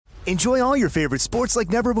Enjoy all your favorite sports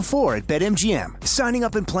like never before at BetMGM. Signing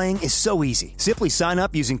up and playing is so easy. Simply sign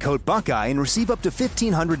up using code Buckeye and receive up to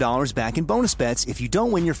 $1,500 back in bonus bets if you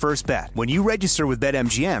don't win your first bet. When you register with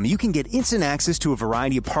BetMGM, you can get instant access to a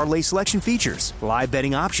variety of parlay selection features, live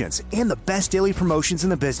betting options, and the best daily promotions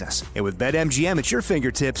in the business. And with BetMGM at your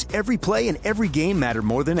fingertips, every play and every game matter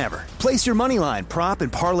more than ever. Place your moneyline, prop,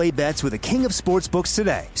 and parlay bets with the king of sportsbooks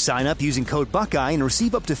today. Sign up using code Buckeye and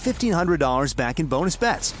receive up to $1,500 back in bonus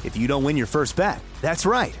bets if you don't win your first bet. That's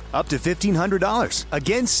right, up to $1,500.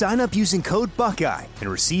 Again, sign up using code Buckeye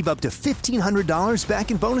and receive up to $1,500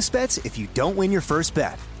 back in bonus bets if you don't win your first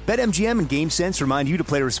bet. BetMGM and GameSense remind you to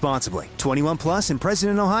play responsibly. 21 plus and present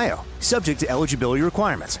in Ohio. Subject to eligibility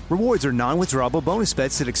requirements. Rewards are non-withdrawable bonus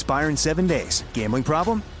bets that expire in 7 days. Gambling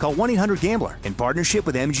problem? Call 1-800-GAMBLER in partnership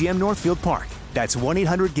with MGM Northfield Park. That's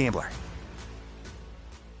 1-800-GAMBLER.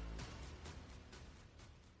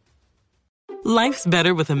 Life's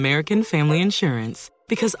better with American Family Insurance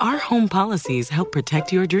because our home policies help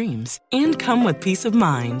protect your dreams and come with peace of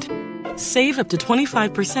mind. Save up to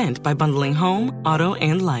 25% by bundling home, auto,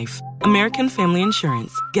 and life. American Family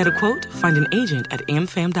Insurance. Get a quote, find an agent at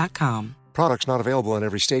amfam.com. Products not available in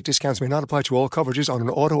every state. Discounts may not apply to all coverages on an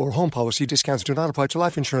auto or home policy. Discounts do not apply to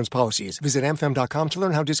life insurance policies. Visit amfam.com to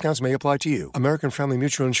learn how discounts may apply to you. American Family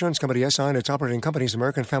Mutual Insurance Company, SI, and its operating companies,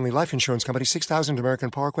 American Family Life Insurance Company, 6000 American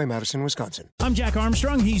Parkway, Madison, Wisconsin. I'm Jack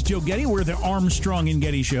Armstrong. He's Joe Getty. We're the Armstrong and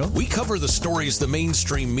Getty Show. We cover the stories the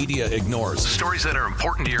mainstream media ignores. Stories that are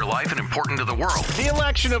important to your life and important to the world. The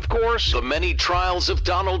election, of course. The many trials of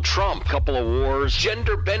Donald Trump. Couple of wars.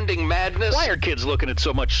 Gender-bending madness. Why are kids looking at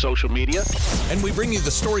so much social media? And we bring you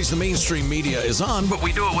the stories the mainstream media is on, but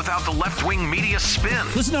we do it without the left-wing media spin.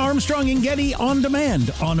 Listen to Armstrong and Getty on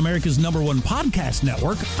demand on America's #1 podcast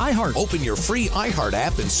network, iHeart. Open your free iHeart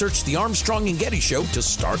app and search The Armstrong and Getty Show to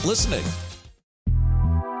start listening.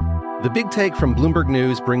 The Big Take from Bloomberg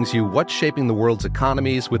News brings you what's shaping the world's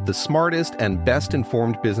economies with the smartest and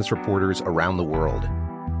best-informed business reporters around the world.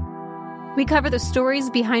 We cover the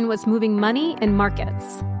stories behind what's moving money and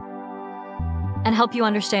markets, and help you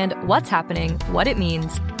understand what's happening, what it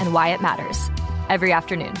means, and why it matters every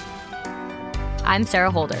afternoon. I'm Sarah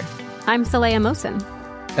Holder. I'm Saleha Mohsin.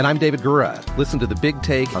 And I'm David Gura. Listen to The Big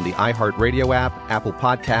Take on the iHeartRadio app, Apple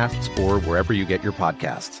Podcasts, or wherever you get your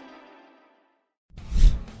podcasts.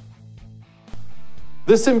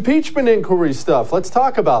 This impeachment inquiry stuff, let's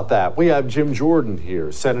talk about that. We have Jim Jordan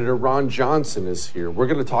here. Senator Ron Johnson is here. We're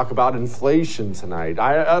going to talk about inflation tonight.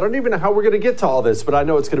 I don't even know how we're going to get to all this, but I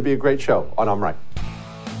know it's going to be a great show on I'm Right.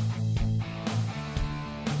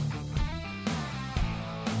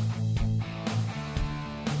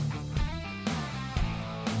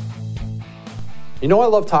 You know I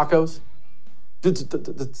love tacos?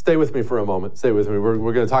 Stay with me for a moment. Stay with me. We're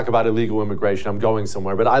going to talk about illegal immigration. I'm going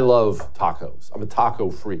somewhere, but I love tacos. I'm a taco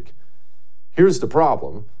freak. Here's the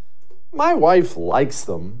problem. My wife likes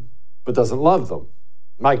them, but doesn't love them.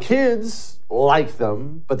 My kids like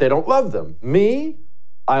them, but they don't love them. Me,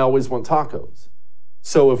 I always want tacos.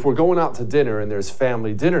 So if we're going out to dinner and there's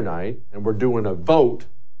family dinner night and we're doing a vote,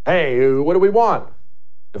 hey, what do we want?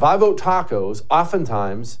 If I vote tacos,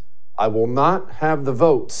 oftentimes I will not have the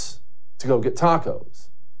votes to go get tacos.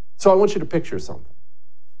 So I want you to picture something.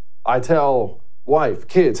 I tell wife,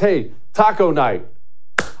 kids, hey, taco night.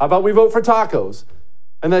 How about we vote for tacos?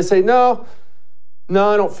 And they say, no,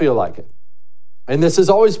 I don't feel like it. And this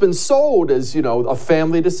has always been sold as, a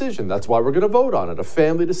family decision. That's why we're going to vote on it, a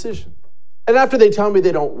family decision. And after they tell me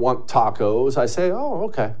they don't want tacos, I say, oh,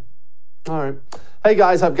 okay. All right. Hey,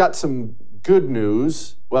 guys, I've got some good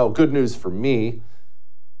news. Well, good news for me.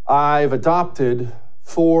 I've adopted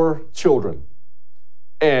 4 children,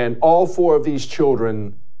 and all 4 of these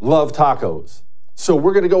children love tacos. So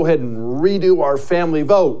we're going to go ahead and redo our family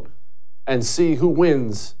vote and see who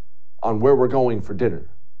wins on where we're going for dinner.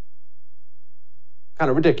 Kind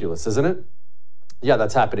of ridiculous, isn't it? Yeah,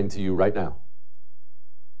 that's happening to you right now.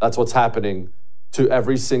 That's what's happening to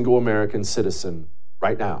every single American citizen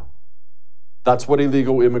right now. That's what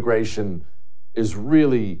illegal immigration is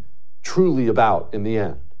really, truly about in the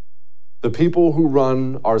end. The people who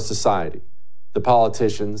run our society, the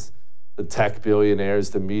politicians, the tech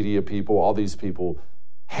billionaires, the media people, all these people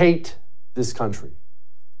hate this country.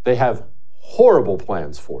 They have horrible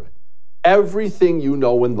plans for it. Everything you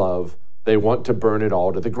know and love, they want to burn it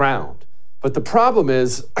all to the ground. But the problem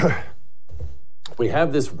is, we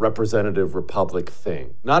have this representative republic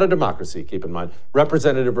thing. Not a democracy, keep in mind.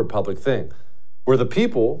 Representative republic thing. Where the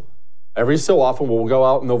people, every so often, will go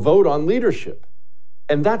out and they'll vote on leadership.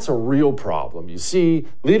 And that's a real problem. You see,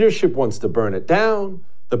 leadership wants to burn it down.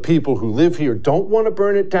 The people who live here don't want to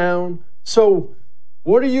burn it down. So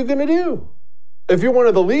what are you going to do? If you're one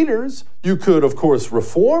of the leaders, you could, of course,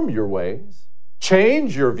 reform your ways,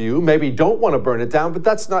 change your view, maybe don't want to burn it down, but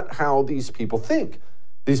that's not how these people think.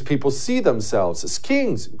 These people see themselves as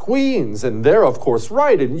kings and queens, and they're, of course,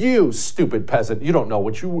 right. And you, stupid peasant, you don't know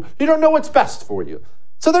what's best for you.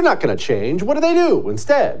 So they're not going to change. What do?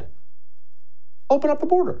 Instead, open up the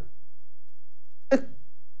border.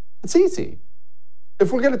 It's easy.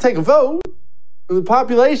 If we're going to take a vote, and the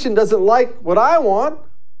population doesn't like what I want,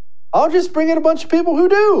 I'll just bring in a bunch of people who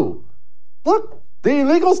do. Look, the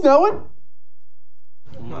illegals know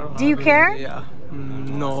it. Do you care? Yeah.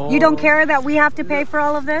 No. You don't care that we have to pay for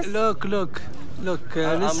all of this? Look,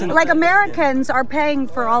 listen. Like Americans are paying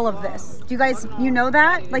for all of this. Do you guys, know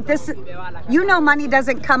that? Like this, money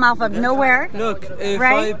doesn't come out of nowhere. Look, if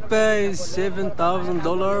right? I pay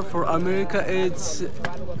 $7,000 for America, it's...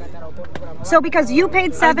 So because you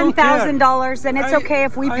paid $7,000, then it's okay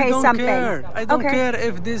if we pay something. I don't care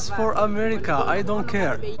if this is for America. I don't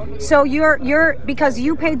care. So you're because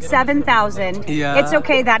you paid $7,000. Yeah. It's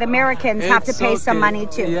okay that Americans have to pay some money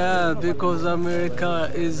too. Yeah, because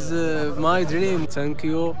America is my dream. Thank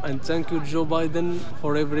you, and thank you, Joe Biden,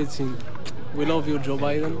 for everything. We love you, Joe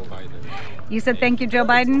Biden. You said thank you, Joe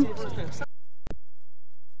Biden?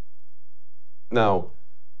 Now,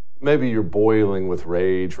 maybe you're boiling with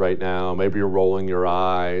rage right now. Maybe you're rolling your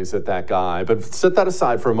eyes at that guy. But set that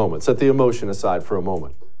aside for a moment. Set the emotion aside for a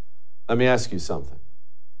moment. Let me ask you something.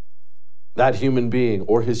 That human being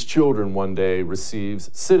or his children one day receives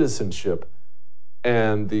citizenship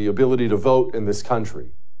and the ability to vote in this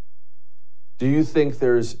country. Do you think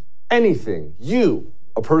there's anything you,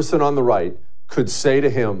 a person on the right, could say to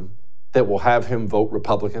him that will have him vote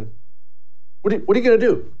Republican? What are you going to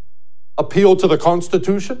do? Appeal to the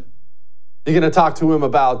Constitution? You're going to talk to him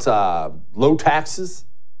about low taxes,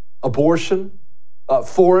 abortion,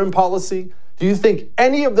 foreign policy? Do you think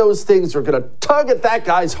any of those things are going to tug at that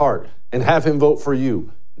guy's heart and have him vote for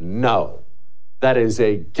you? No. That is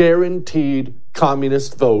a guaranteed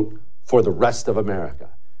communist vote for the rest of America.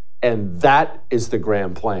 And that is the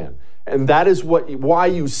grand plan. And that is why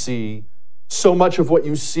you see so much of what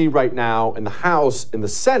you see right now in the House, in the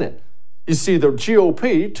Senate. You see the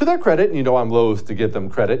GOP, to their credit, and I'm loath to give them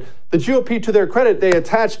credit, the GOP, to their credit, they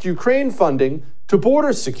attached Ukraine funding to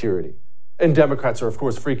border security. And Democrats are, of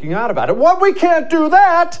course, freaking out about it. Well, we can't do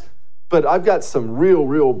that! But I've got some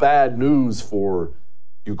real bad news for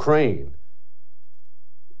Ukraine.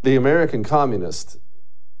 The American communist,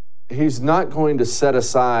 he's not going to set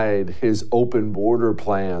aside his open border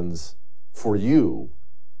plans for you.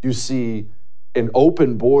 You see, an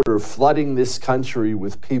open border flooding this country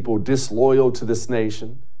with people disloyal to this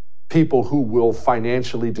nation, people who will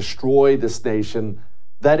financially destroy this nation,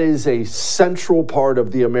 that is a central part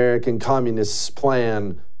of the American communists'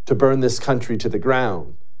 plan to burn this country to the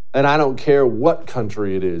ground. And I don't care what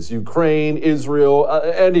country it is, Ukraine, Israel,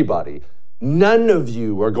 anybody. None of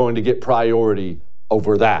you are going to get priority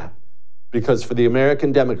over that. Because for the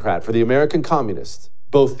American Democrat, for the American communists,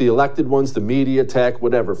 both the elected ones, the media, tech,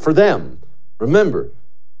 whatever, for them, remember,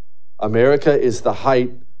 America is the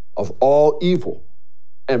height of all evil,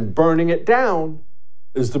 and burning it down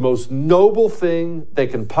is the most noble thing they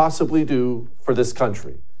can possibly do for this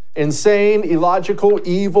country. Insane, illogical,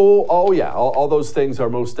 evil, oh yeah, all those things are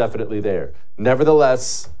most definitely there.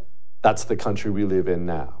 Nevertheless, that's the country we live in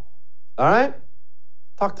now. All right?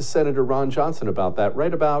 Talk to Senator Ron Johnson about that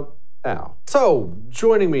right about now. So,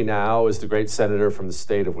 joining me now is the great senator from the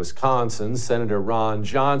state of Wisconsin, Senator Ron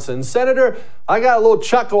Johnson. Senator, I got a little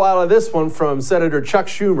chuckle out of this one from Senator Chuck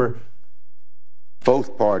Schumer.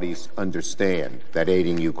 Both parties understand that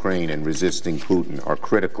aiding Ukraine and resisting Putin are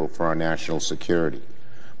critical for our national security.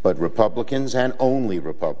 But Republicans, and only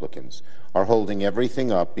Republicans, are holding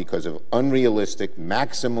everything up because of unrealistic,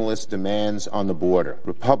 maximalist demands on the border.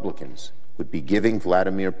 Republicans would be giving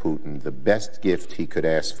Vladimir Putin the best gift he could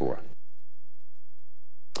ask for.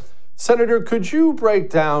 Senator, could you break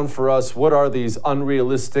down for us what are these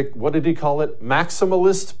unrealistic, what did he call it,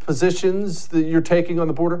 maximalist positions that you're taking on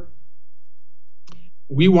the border?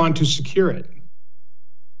 We want to secure it.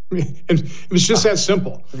 It was just that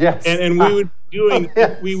simple. Yes. And we would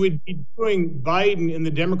we would be doing Biden and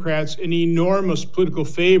the Democrats an enormous political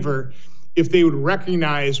favor if they would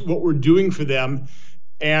recognize what we're doing for them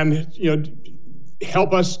and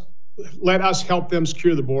let us help them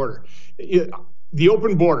secure the border. The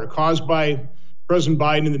open border caused by President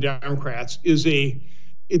Biden and the Democrats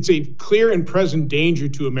it's a clear and present danger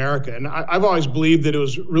to America. And I've always believed that it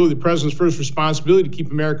was really the president's first responsibility to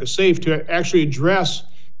keep America safe, to actually address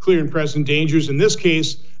clear and present dangers. In this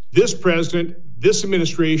case, this president, this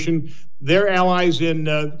administration, their allies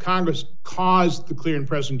in Congress caused the clear and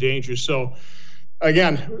present danger. So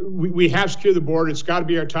again, we have secured the border. It's got to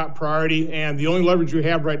be our top priority. And the only leverage we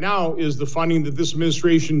have right now is the funding that this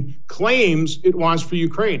administration claims it wants for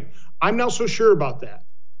Ukraine. I'm not so sure about that.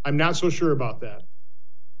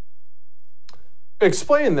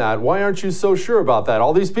 Explain that. Why aren't you so sure about that?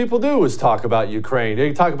 All these people do is talk about Ukraine.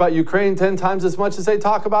 They talk about Ukraine 10 times as much as they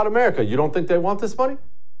talk about America. You don't think they want this money?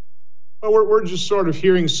 Well, we're just sort of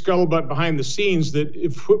hearing scuttlebutt behind the scenes that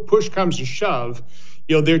if push comes to shove,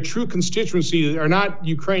 their true constituency are not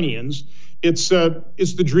Ukrainians. It's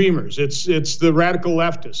the dreamers. It's the radical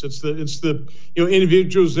leftists. It's the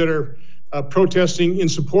individuals that are protesting in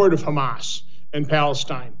support of Hamas and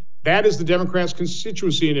Palestine. That is the Democrats'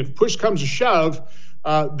 constituency. And if push comes to shove,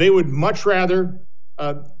 they would much rather,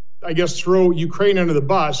 throw Ukraine under the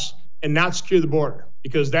bus and not secure the border,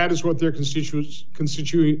 because that is what their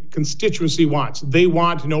constituency wants. They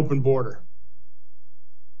want an open border.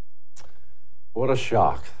 What a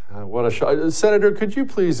shock. What a shock. Senator, could you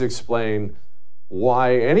please explain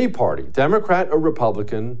why any party, Democrat or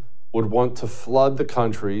Republican, would want to flood the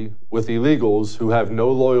country with illegals who have no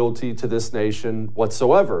loyalty to this nation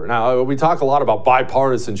whatsoever? Now, we talk a lot about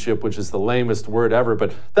bipartisanship, which is the lamest word ever,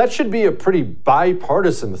 but that should be a pretty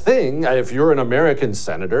bipartisan thing. If you're an American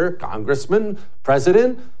senator, congressman,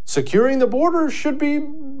 president, securing the border should be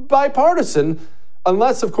bipartisan,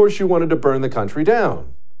 unless, of course, you wanted to burn the country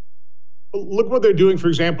down. Look what they're doing, for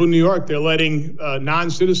example, in New York. They're letting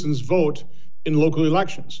non-citizens vote in local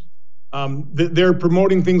elections. They're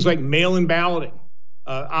promoting things like mail-in balloting,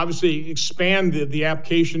 obviously expand the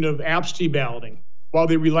application of absentee balloting, while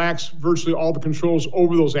they relax virtually all the controls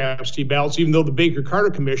over those absentee ballots, even though the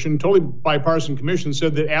Baker-Carter Commission, totally bipartisan commission,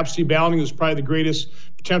 said that absentee balloting is probably the greatest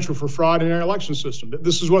potential for fraud in our election system.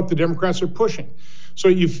 This is what the Democrats are pushing. So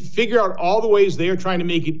you figure out all the ways they are trying to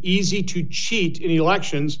make it easy to cheat in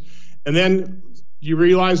elections, and then you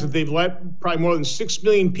realize that they've let probably more than 6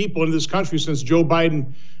 million people into this country since Joe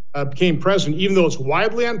Biden became president. Even though it's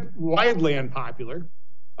widely unpopular,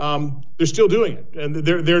 they're still doing it. And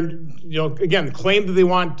they're again, claim that they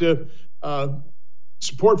want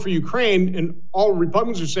support for Ukraine, and all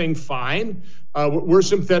Republicans are saying, fine, we're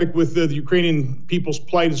sympathetic with the Ukrainian people's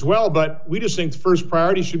plight as well, but we just think the first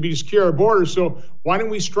priority should be to secure our border. So why don't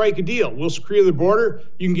we strike a deal? We'll secure the border,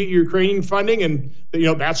 you can get your Ukrainian funding, and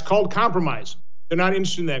that's called compromise. They're not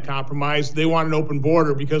interested in that compromise. They want an open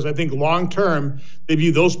border, because I think long term, they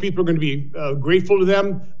view those people are going to be grateful to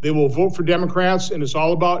them. They will vote for Democrats, and it's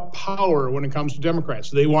all about power when it comes to Democrats.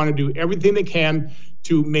 They want to do everything they can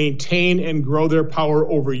to maintain and grow their power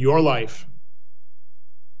over your life.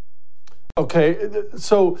 Okay,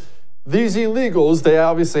 so these illegals, they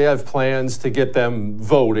obviously have plans to get them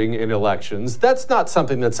voting in elections. That's not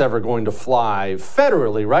something that's ever going to fly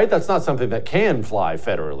federally, right? That's not something that can fly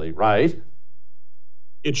federally, right?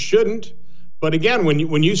 It shouldn't. But again,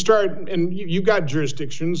 when you start, and you've got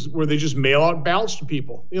jurisdictions where they just mail out ballots to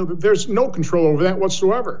people, there's no control over that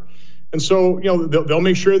whatsoever. And so, they'll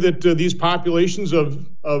make sure that these populations of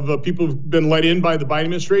people who've been let in by the Biden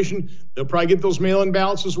administration, they'll probably get those mail-in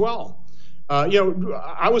ballots as well.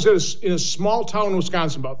 I was in a small town in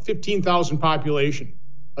Wisconsin, about 15,000 population.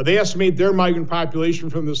 They estimate their migrant population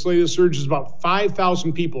from this latest surge is about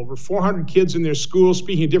 5,000 people, over 400 kids in their schools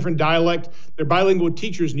speaking a different dialect. Their bilingual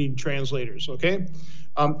teachers need translators, okay?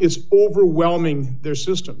 It's overwhelming their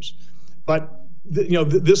systems. But,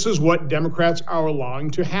 this is what Democrats are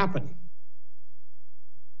allowing to happen.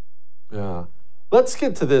 Yeah. Let's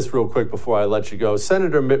get to this real quick before I let you go.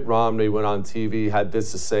 Senator Mitt Romney went on TV, had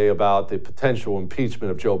this to say about the potential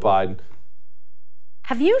impeachment of Joe Biden.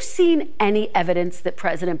 Have you seen any evidence that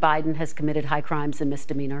President Biden has committed high crimes and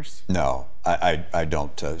misdemeanors? No, I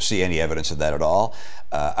don't see any evidence of that at all.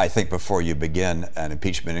 I think before you begin an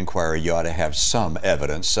impeachment inquiry, you ought to have some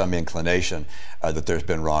evidence, some inclination that there's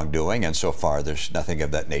been wrongdoing, and so far there's nothing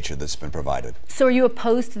of that nature that's been provided. So are you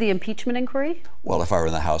opposed to the impeachment inquiry? Well, if I were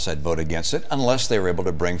in the House, I'd vote against it, unless they were able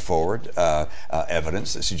to bring forward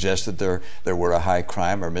evidence that suggests that there were a high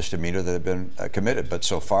crime or misdemeanor that had been committed. But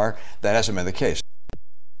so far, that hasn't been the case.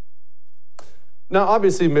 Now,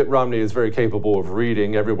 obviously, Mitt Romney is very capable of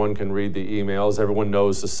reading. Everyone can read the emails. Everyone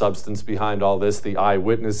knows the substance behind all this, the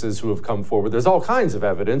eyewitnesses who have come forward. There's all kinds of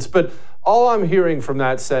evidence. But all I'm hearing from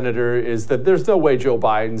that senator is that there's no way Joe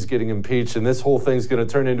Biden's getting impeached, and this whole thing's going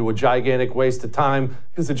to turn into a gigantic waste of time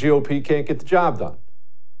because the GOP can't get the job done.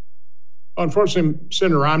 Unfortunately,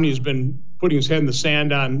 Senator Romney has been putting his head in the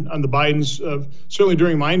sand on the Bidens, certainly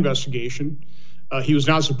during my investigation. He was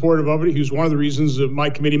not supportive of it. He was one of the reasons that my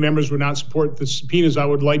committee members would not support the subpoenas I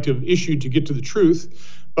would like to have issued to get to the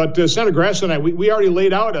truth. But Senator Grasso and I, we already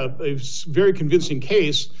laid out a very convincing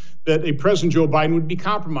case that a President Joe Biden would be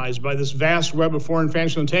compromised by this vast web of foreign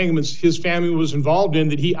financial entanglements his family was involved in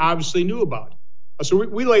that he obviously knew about. So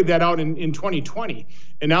we laid that out in 2020.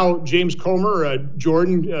 And now James Comer,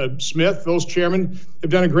 Jordan Smith, those chairmen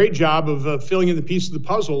have done a great job of filling in the piece of the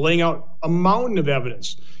puzzle, laying out a mountain of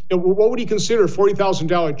evidence. What would he consider a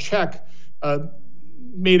 $40,000 check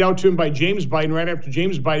made out to him by James Biden right after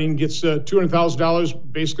James Biden gets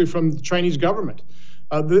 $200,000 basically from the Chinese government?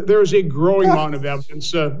 There's a growing amount of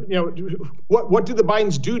evidence. What did the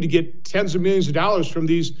Bidens do to get tens of millions of dollars from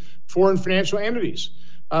these foreign financial entities?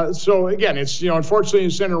 So again, it's, unfortunately,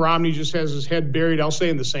 Senator Romney just has his head buried, I'll say,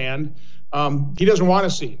 in the sand. He doesn't want to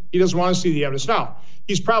see. He doesn't want to see the evidence. Now,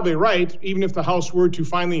 he's probably right. Even if the House were to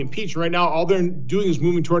finally impeach, right now, all they're doing is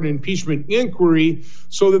moving toward an impeachment inquiry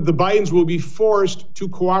so that the Bidens will be forced to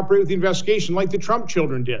cooperate with the investigation like the Trump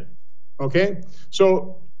children did. Okay?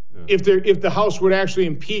 So if the House would actually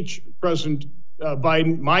impeach President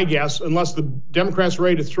Biden, my guess, unless the Democrats are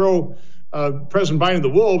ready to throw President Biden to the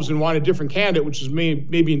wolves and want a different candidate, which is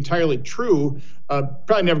maybe entirely true,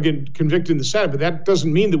 probably never get convicted in the Senate. But that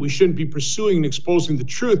doesn't mean that we shouldn't be pursuing and exposing the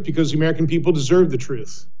truth, because the American people deserve the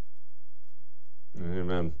truth.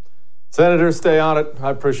 Amen. Senator, stay on it.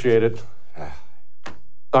 I appreciate it.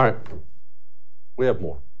 All right. We have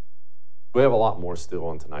more. We have a lot more still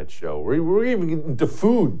on tonight's show. We're even getting into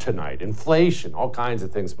food tonight, inflation, all kinds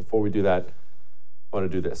of things. Before we do that, I want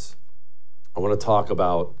to do this. I want to talk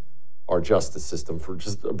about our justice system for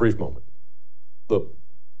just a brief moment. Look,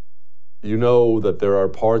 you know that there are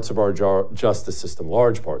parts of our justice system,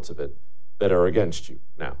 large parts of it, that are against you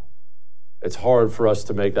now. It's hard for us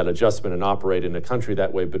to make that adjustment and operate in a country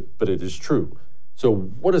that way, but it is true. So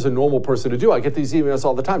what is a normal person to do? I get these emails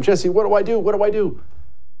all the time. Jesse, what do I do? What do I do?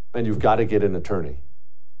 And you've got to get an attorney.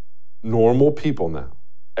 Normal people now,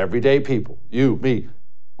 everyday people, you, me,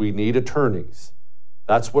 we need attorneys.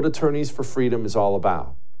 That's what Attorneys for Freedom is all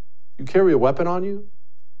about. You carry a weapon on you?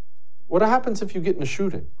 What happens if you get in a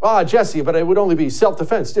shooting? Jesse, but it would only be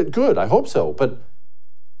self-defense. Good, I hope so. But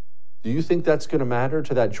do you think that's going to matter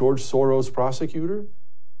to that George Soros prosecutor?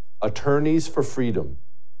 Attorneys for Freedom.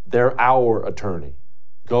 They're our attorney.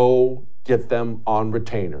 Go get them on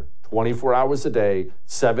retainer. 24 hours a day,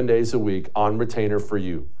 7 days a week, on retainer for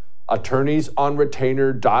you.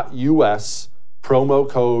 Attorneysonretainer.us, promo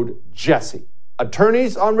code Jesse.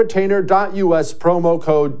 Attorneysonretainer.us, promo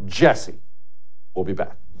code Jesse. We'll be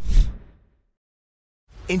back.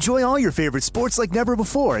 Enjoy all your favorite sports like never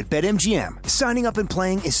before at BetMGM. Signing up and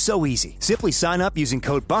playing is so easy. Simply sign up using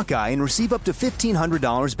code Buckeye and receive up to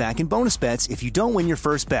 $1,500 back in bonus bets if you don't win your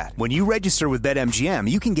first bet. When you register with BetMGM,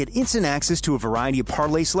 you can get instant access to a variety of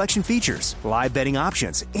parlay selection features, live betting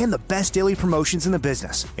options, and the best daily promotions in the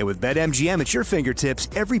business. And with BetMGM at your fingertips,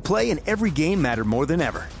 every play and every game matter more than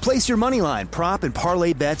ever. Place your moneyline, prop, and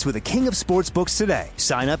parlay bets with the king of sportsbooks today.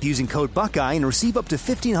 Sign up using code Buckeye and receive up to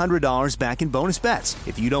 $1,500 back in bonus bets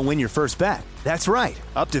if you don't win your first bet. That's right,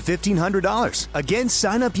 up to $1,500. Again,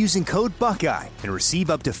 sign up using code Buckeye and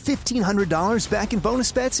receive up to $1,500 back in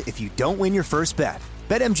bonus bets if you don't win your first bet.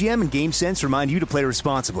 BetMGM and GameSense remind you to play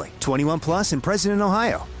responsibly. 21 plus and present in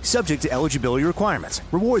Ohio. Subject to eligibility requirements.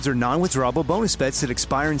 Rewards are non-withdrawable bonus bets that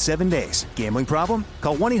expire in 7 days. Gambling problem?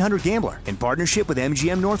 Call 1-800-GAMBLER in partnership with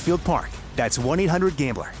MGM Northfield Park. That's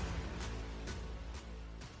 1-800-GAMBLER.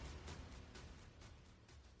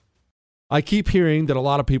 I keep hearing that a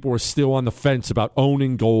lot of people are still on the fence about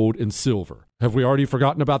owning gold and silver. Have we already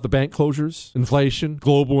forgotten about the bank closures, inflation,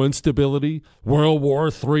 global instability, World War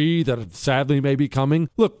III that sadly may be coming?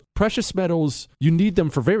 Look, precious metals, you need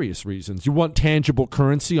them for various reasons. You want tangible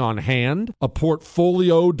currency on hand, a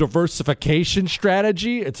portfolio diversification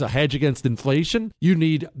strategy. It's a hedge against inflation. You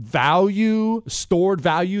need value, stored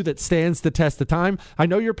value that stands the test of time. I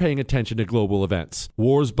know you're paying attention to global events.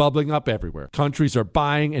 Wars bubbling up everywhere. Countries are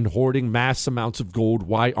buying and hoarding mass amounts of gold.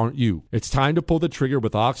 Why aren't you? It's time to pull the trigger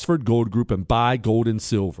with Oxford Gold Group and buy gold and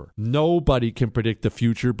silver. Nobody can predict the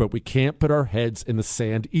future, but we can't put our heads in the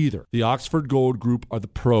sand either. The Oxford Gold Group are the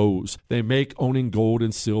pros. They make owning gold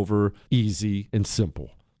and silver easy and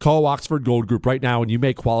simple. Call Oxford Gold Group right now and you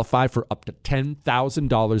may qualify for up to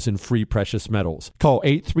 $10,000 in free precious metals. Call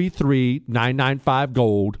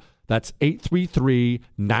 833-995-GOLD. That's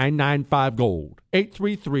 833-995-GOLD.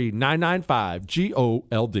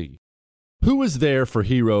 833-995-GOLD. Who is there for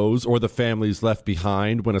heroes or the families left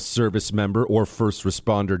behind when a service member or first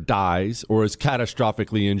responder dies or is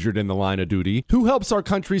catastrophically injured in the line of duty? Who helps our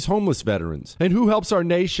country's homeless veterans? And who helps our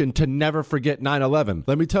nation to never forget 9/11?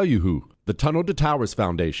 Let me tell you who. The The Tunnel to Towers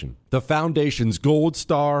Foundation. The foundation's Gold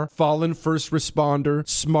Star, Fallen First Responder,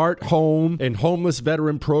 Smart Home, and Homeless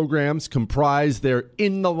Veteran programs comprise their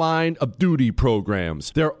In the Line of Duty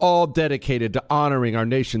programs. They're all dedicated to honoring our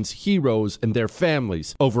nation's heroes and their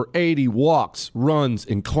families. Over 80 walks, runs,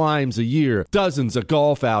 and climbs a year, dozens of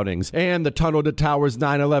golf outings, and the Tunnel to Towers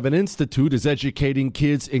 9/11 Institute is educating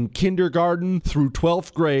kids in kindergarten through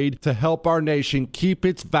 12th grade to help our nation keep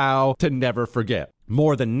its vow to never forget.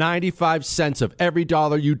 More than 95 cents of every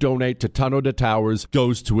dollar you donate to Tunnel to Towers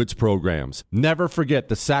goes to its programs. Never forget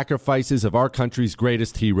the sacrifices of our country's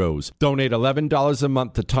greatest heroes. Donate $11 a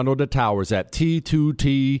month to Tunnel to Towers at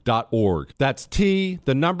T2T.org. That's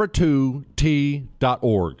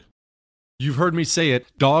T2T.org. You've heard me say it,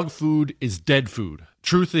 dog food is dead food.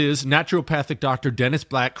 Truth is, naturopathic Dr. Dennis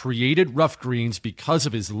Black created Rough Greens because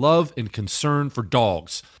of his love and concern for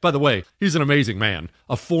dogs. By the way, he's an amazing man,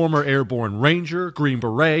 a former airborne ranger, Green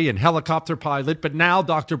Beret, and helicopter pilot, but now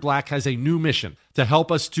Dr. Black has a new mission: to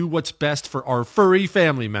help us do what's best for our furry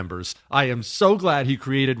family members. I am so glad he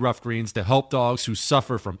created Rough Greens to help dogs who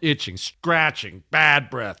suffer from itching, scratching, bad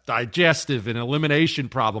breath, digestive and elimination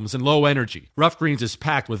problems, and low energy. Rough Greens is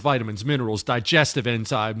packed with vitamins, minerals, digestive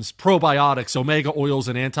enzymes, probiotics, omega oils,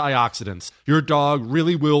 and antioxidants. Your dog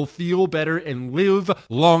really will feel better and live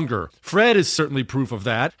longer. Fred is certainly proof of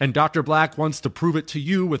that, and Dr. Black wants to prove it to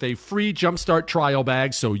you with a free Jumpstart trial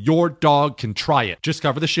bag so your dog can try it. Just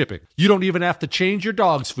cover the shipping. You don't even have to change your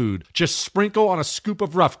dog's food. Just sprinkle on a scoop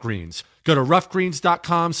of Rough Greens. Go to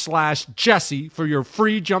roughgreens.com/Jesse for your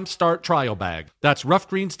free Jumpstart trial bag. That's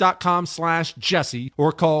roughgreens.com/Jesse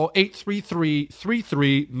or call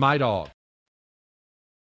 833-33-MY-DOG.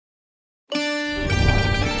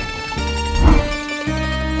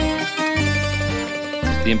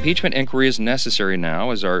 The impeachment inquiry is necessary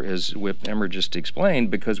now, as Whip Emmer just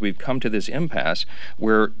explained, because we've come to this impasse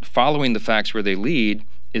where following the facts where they lead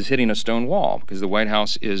is hitting a stone wall, because the White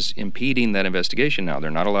House is impeding that investigation now.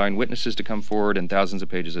 They're not allowing witnesses to come forward and thousands of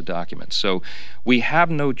pages of documents. So we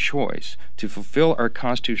have no choice. To fulfill our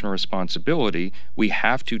constitutional responsibility, we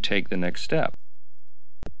have to take the next step.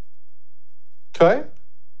 Okay,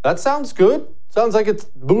 that sounds good. Sounds like it's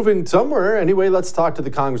moving somewhere. Anyway, let's talk to the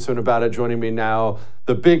congressman about it. Joining me now,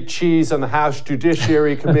 the big cheese on the House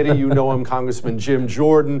Judiciary Committee. You know him, Congressman Jim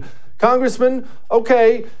Jordan. Congressman,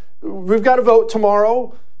 okay, we've got a vote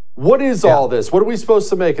tomorrow. What is all this? What are we supposed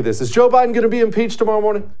to make of this? Is Joe Biden going to be impeached tomorrow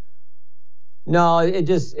morning? No, it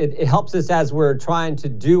helps us as we're trying to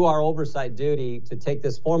do our oversight duty to take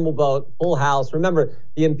this formal vote, full House. Remember,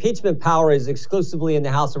 the impeachment power is exclusively in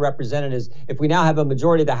the House of Representatives. If we now have a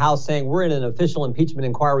majority of the House saying we're in an official impeachment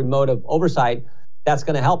inquiry mode of oversight, that's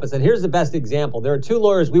going to help us. And here's the best example. There are two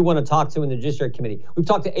lawyers we want to talk to in the Judiciary Committee. We've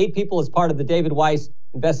talked to 8 people as part of the David Weiss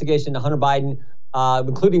investigation into Hunter Biden,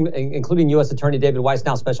 including U.S. Attorney David Weiss,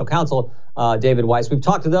 now Special Counsel David Weiss. We've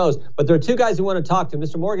talked to those, but there are 2 guys we want to talk to,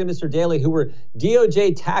 Mr. Morgan and Mr. Daley, who were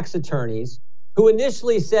DOJ tax attorneys who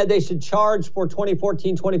initially said they should charge for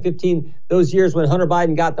 2014, 2015, those years when Hunter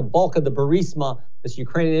Biden got the bulk of the Burisma, this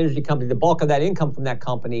Ukrainian energy company, the bulk of that income from that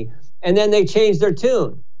company, and then they changed their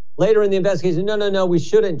tune. Later in the investigation, no, we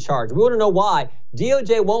shouldn't charge. We want to know why.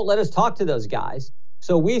 DOJ won't let us talk to those guys.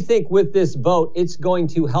 So we think with this vote, it's going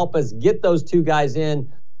to help us get those 2 guys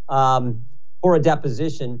in for a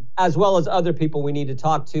deposition, as well as other people we need to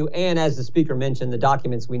talk to. And as the speaker mentioned, the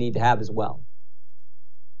documents we need to have as well.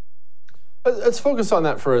 Let's focus on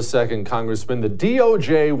that for a second, Congressman. The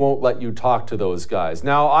DOJ won't let you talk to those guys.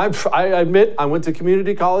 Now, I admit I went to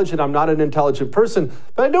community college and I'm not an intelligent person,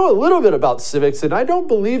 but I know a little bit about civics, and I don't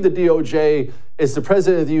believe the DOJ is the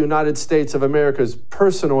President of the United States of America's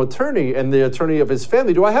personal attorney and the attorney of his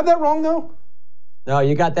family. Do I have that wrong, though? No,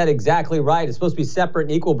 you got that exactly right. It's supposed to be separate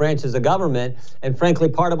and equal branches of government. And frankly,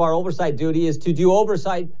 part of our oversight duty is to do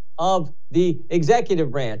oversight of the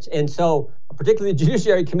executive branch. And so particularly the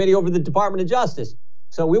Judiciary Committee over the Department of Justice.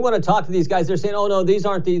 So we want to talk to these guys. They're saying, oh, no, these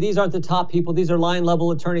aren't the top people. These are line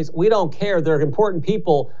level attorneys. We don't care. They're important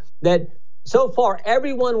people that so far,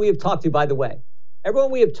 everyone we have talked to, by the way,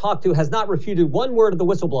 everyone we have talked to has not refuted one word of the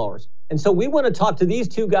whistleblowers. And so we want to talk to these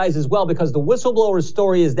 2 guys as well, because the whistleblower's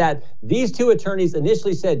story is that these 2 attorneys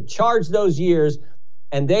initially said, charge those years.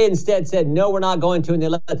 And they instead said, no, we're not going to. And they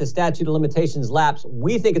let the statute of limitations lapse.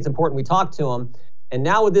 We think it's important we talk to them. And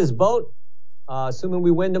now with this vote, assuming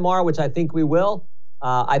we win tomorrow, which I think we will,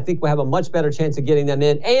 I think we'll have a much better chance of getting them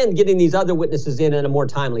in and getting these other witnesses in a more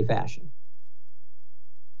timely fashion.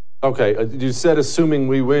 Okay, you said assuming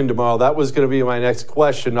we win tomorrow. That was going to be my next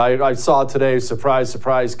question. I saw today,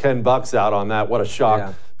 surprise, Ken Buck's out on that. What a shock.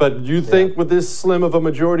 Yeah. But you think with this slim of a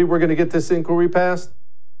majority, we're going to get this inquiry passed?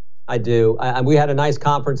 I do. We had a nice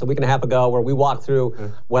conference a week and a half ago where we walked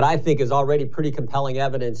through what I think is already pretty compelling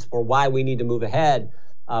evidence for why we need to move ahead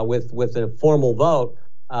with a formal vote.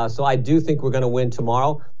 So I do think we're going to win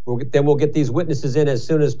tomorrow. Then we'll get these witnesses in as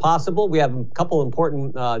soon as possible. We have a couple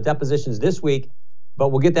important depositions this week, but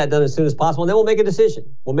we'll get that done as soon as possible. And then we'll make a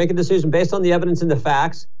decision. We'll make a decision based on the evidence and the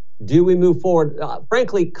facts. Do we move forward?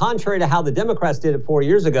 Frankly, contrary to how the Democrats did it 4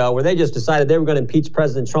 years ago, where they just decided they were going to impeach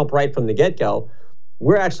President Trump right from the get-go,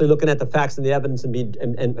 we're actually looking at the facts and the evidence,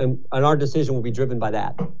 and our decision will be driven by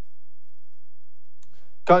that.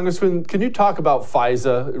 Congressman, can you talk about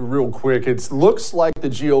FISA real quick? It looks like the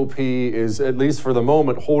GOP is, at least for the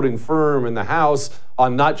moment, holding firm in the House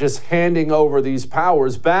on not just handing over these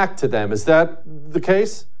powers back to them. Is that the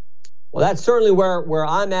case? Well, that's certainly where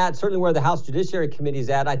I'm at, certainly where the House Judiciary Committee is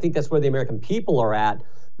at. I think that's where the American people are at.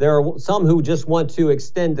 There are some who just want to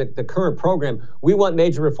extend the current program. We want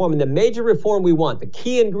major reform. And the major reform we want, the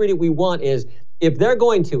key ingredient we want is if the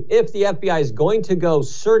FBI is going to go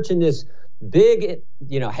search in this big,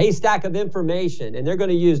 haystack of information, and they're going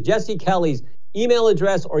to use Jesse Kelly's email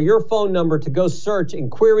address or your phone number to go search and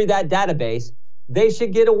query that database, they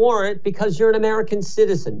should get a warrant because you're an American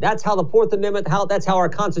citizen. That's how the Fourth Amendment, that's how our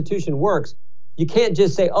Constitution works. You can't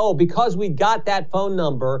just say, because we got that phone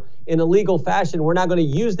number in a legal fashion, we're not going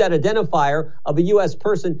to use that identifier of a U.S.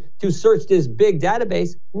 person to search this big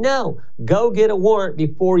database. No, go get a warrant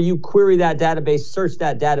before you query that database, search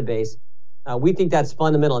that database. We think that's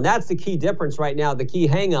fundamental. And that's the key difference right now, the key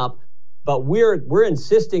hang up. But we're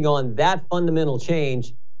insisting on that fundamental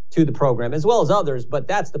change to the program, as well as others, but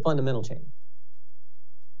that's the fundamental change.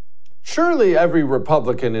 Surely every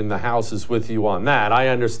Republican in the House is with you on that. I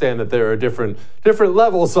understand that there are different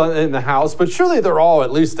levels in the House, but surely they're all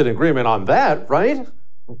at least in agreement on that, right?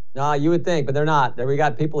 No, you would think, but they're not. We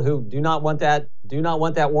got people who do not want that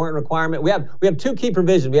warrant requirement. We have two key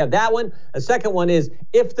provisions. We have that one. The second one is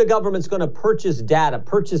if the government's going to purchase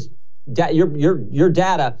your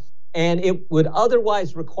data, and it would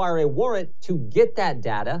otherwise require a warrant to get that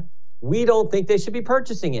data, we don't think they should be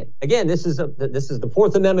purchasing it. Again, this is the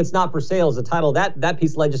Fourth Amendment's not for sale is the title of that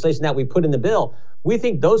piece of legislation that we put in the bill. We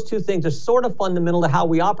think those two things are sort of fundamental to how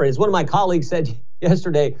we operate. As one of my colleagues said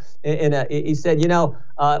yesterday, he said,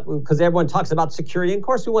 because everyone talks about security, and of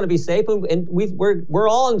course we want to be safe, and we're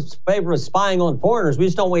all in favor of spying on foreigners. We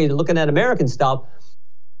just don't want you looking at American stuff.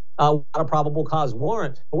 Without a probable cause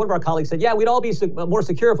warrant. But one of our colleagues said, we'd all be more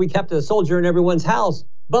secure if we kept a soldier in everyone's house.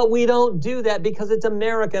 But we don't do that because it's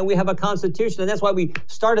America and we have a constitution. And that's why we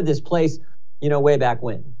started this place, way back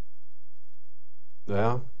when.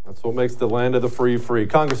 Yeah, that's what makes the land of the free free.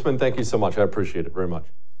 Congressman, thank you so much. I appreciate it very much.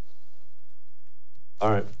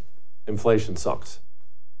 All right. Inflation sucks.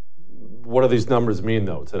 What do these numbers mean,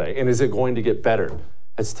 though, today? And is it going to get better?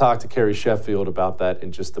 Let's talk to Carrie Sheffield about that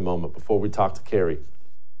in just a moment. Before we talk to Carrie,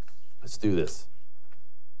 let's do this.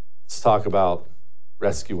 Let's talk about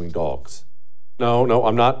rescuing dogs. No,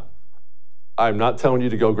 I'm not telling you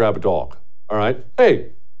to go grab a dog, all right?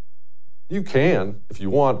 Hey, you can if you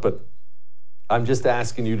want, but I'm just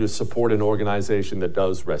asking you to support an organization that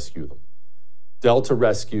does rescue them. Delta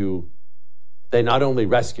Rescue, they not only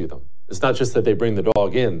rescue them, it's not just that they bring the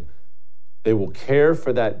dog in, they will care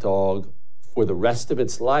for that dog for the rest of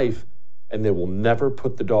its life, and they will never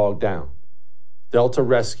put the dog down. Delta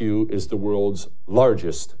Rescue is the world's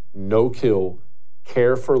largest no-kill,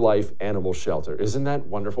 care-for-life animal shelter. Isn't that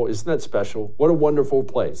wonderful? Isn't that special? What a wonderful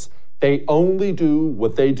place. They only do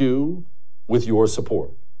what they do with your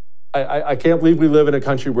support. I can't believe we live in a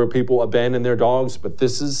country where people abandon their dogs, but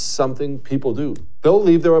this is something people do. They'll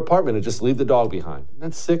leave their apartment and just leave the dog behind. Isn't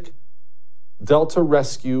that sick?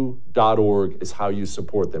 DeltaRescue.org is how you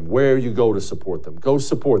support them, where you go to support them. Go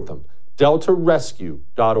support them.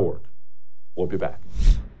 DeltaRescue.org. We'll be back.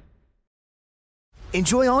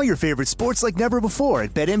 Enjoy all your favorite sports like never before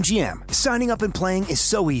at BetMGM. Signing up and playing is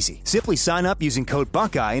so easy. Simply sign up using code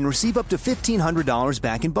Buckeye and receive up to $1,500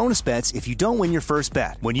 back in bonus bets if you don't win your first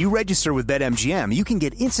bet. When you register with BetMGM, you can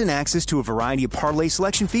get instant access to a variety of parlay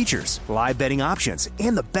selection features, live betting options,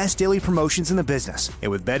 and the best daily promotions in the business.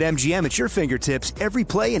 And with BetMGM at your fingertips, every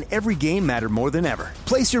play and every game matter more than ever.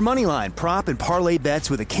 Place your moneyline, prop, and parlay bets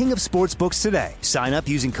with the king of sportsbooks today. Sign up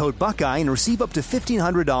using code Buckeye and receive up to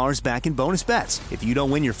 $1,500 back in bonus bets if you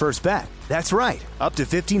don't win your first bet. That's right, up to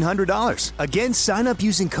 $1,500. Again, sign up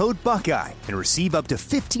using code Buckeye and receive up to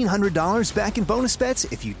 $1,500 back in bonus bets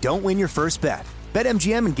if you don't win your first bet.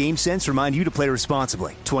 BetMGM and GameSense remind you to play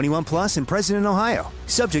responsibly. 21 plus and present in Ohio.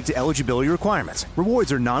 Subject to eligibility requirements.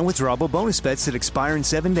 Rewards are non-withdrawable bonus bets that expire in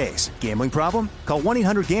 7 days. Gambling problem? Call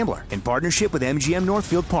 1-800-GAMBLER in partnership with MGM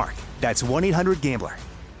Northfield Park. That's 1-800-GAMBLER.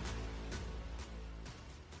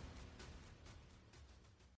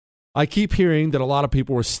 I keep hearing that a lot of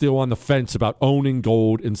people are still on the fence about owning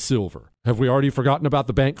gold and silver. Have we already forgotten about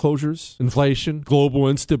the bank closures, inflation, global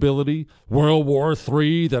instability, World War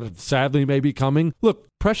III that sadly may be coming? Look,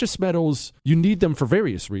 precious metals, you need them for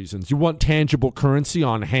various reasons. You want tangible currency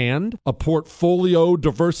on hand, a portfolio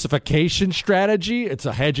diversification strategy. It's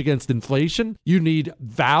a hedge against inflation. You need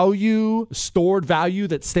value, stored value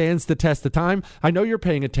that stands the test of time. I know you're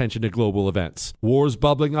paying attention to global events. Wars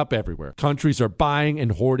bubbling up everywhere. Countries are buying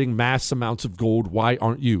and hoarding mass amounts of gold. Why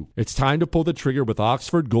aren't you? It's time to pull the trigger with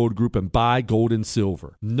Oxford Gold Group and buy gold and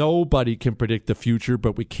silver. Nobody can predict the future,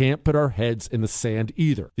 but we can't put our heads in the sand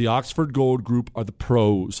either. The Oxford Gold Group are the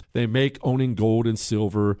pros. They make owning gold and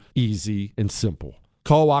silver easy and simple.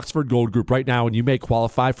 Call Oxford Gold Group right now and you may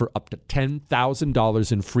qualify for up to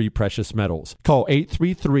 $10,000 in free precious metals. Call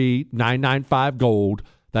 833-995-GOLD.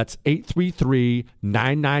 That's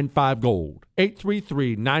 833-995-GOLD.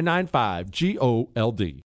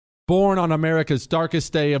 833-995-GOLD. Born on America's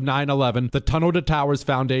darkest day of 9/11, the Tunnel to Towers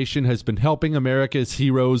Foundation has been helping America's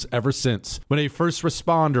heroes ever since. When a first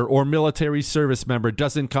responder or military service member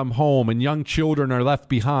doesn't come home and young children are left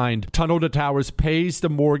behind, Tunnel to Towers pays the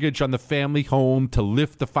mortgage on the family home to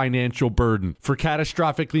lift the financial burden. For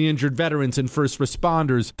catastrophically injured veterans and first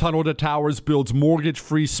responders, Tunnel to Towers builds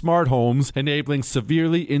mortgage-free smart homes, enabling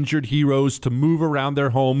severely injured heroes to move around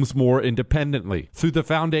their homes more independently. Through the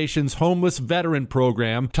foundation's Homeless Veteran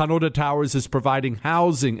Program, Tunnel to Towers is providing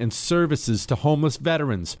housing and services to homeless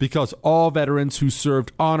veterans because all veterans who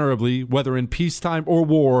served honorably, whether in peacetime or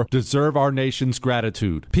war, deserve our nation's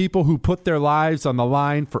gratitude. People who put their lives on the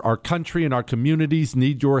line for our country and our communities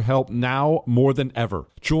need your help now more than ever.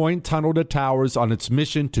 Join Tunnel to Towers on its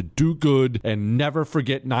mission to do good and never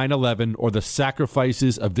forget 9/11 or the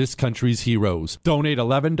sacrifices of this country's heroes. Donate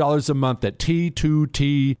 $11 a month at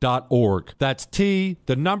T2T.org. That's T,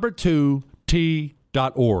 the number 2,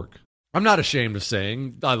 T.org. I'm not ashamed of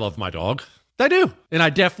saying I love my dog. I do. And I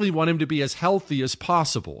definitely want him to be as healthy as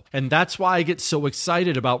possible. And that's why I get so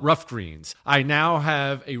excited about Rough Greens. I now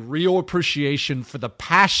have a real appreciation for the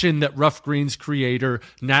passion that Rough Greens creator,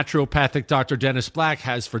 naturopathic Dr. Dennis Black,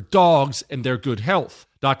 has for dogs and their good health.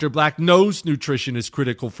 Dr. Black knows nutrition is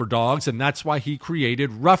critical for dogs, and that's why he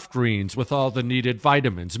created Rough Greens with all the needed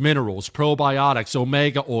vitamins, minerals, probiotics,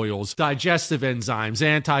 omega oils, digestive enzymes,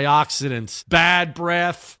 antioxidants, bad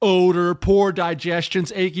breath, odor, poor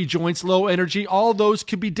digestions, achy joints, low energy. All those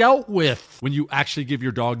can be dealt with when you actually give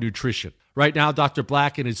your dog nutrition. Right now, Dr.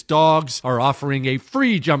 Black and his dogs are offering a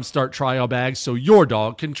free Jumpstart trial bag so your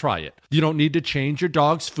dog can try it. You don't need to change your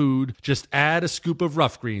dog's food. Just add a scoop of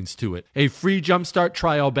Rough Greens to it. A free Jumpstart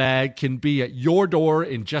trial bag can be at your door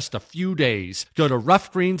in just a few days. Go to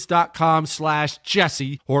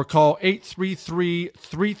roughgreens.com/Jesse or call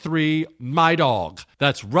 833-33-MY-DOG.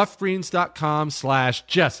 That's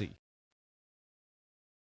roughgreens.com/Jesse.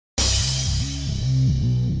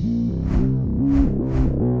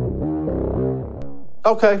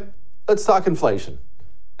 Okay, let's talk inflation.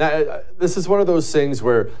 Now, this is one of those things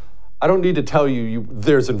where I don't need to tell you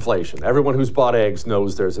there's inflation. Everyone who's bought eggs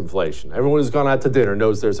knows there's inflation. Everyone who's gone out to dinner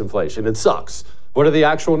knows there's inflation. It sucks. What are the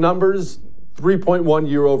actual numbers? 3.1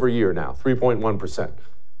 year over year now, 3.1%.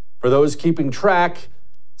 For those keeping track,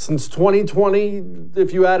 since 2020,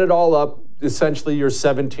 if you add it all up, essentially you're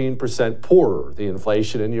 17% poorer. The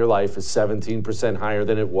inflation in your life is 17% higher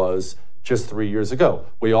than it was just 3 years ago.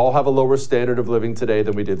 We all have a lower standard of living today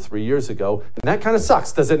than we did 3 years ago, and that kind of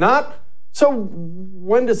sucks, does it not? So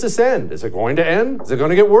when does this end? Is it going to end? Is it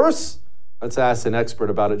going to get worse? Let's ask an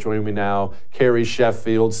expert about it. Joining me now, Carrie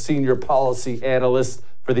Sheffield, Senior Policy Analyst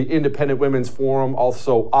for the Independent Women's Forum,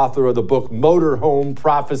 also author of the book Motorhome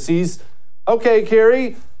Prophecies. Okay,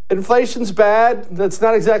 Carrie, inflation's bad. That's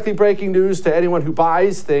not exactly breaking news to anyone who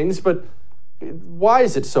buys things, but why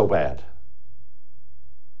is it so bad?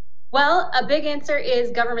 Well, a big answer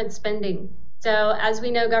is government spending. So as we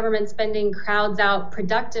know, government spending crowds out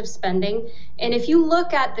productive spending. And if you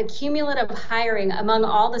look at the cumulative hiring among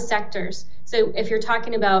all the sectors, so if you're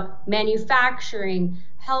talking about manufacturing,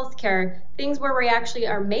 healthcare, things where we actually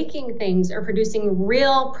are making things or producing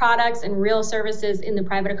real products and real services in the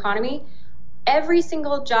private economy, every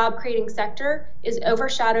single job creating sector is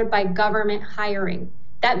overshadowed by government hiring.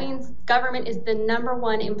 That means government is the number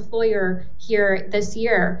one employer here this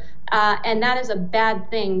year. And that is a bad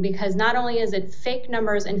thing because not only is it fake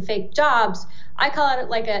numbers and fake jobs, I call it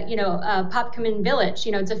like a Popkamin village.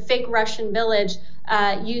 It's a fake Russian village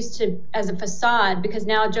used as a facade because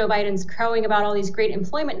now Joe Biden's crowing about all these great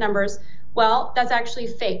employment numbers. Well, that's actually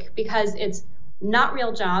fake because it's not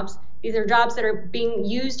real jobs. These are jobs that are being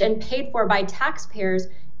used and paid for by taxpayers.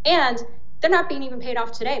 And they're not being even paid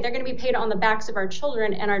off today. They're going to be paid on the backs of our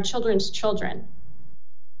children and our children's children.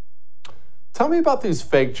 Tell me about these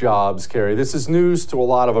fake jobs, Carrie. This is news to a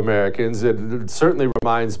lot of Americans. It certainly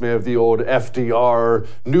reminds me of the old FDR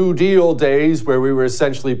New Deal days where we were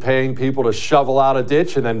essentially paying people to shovel out a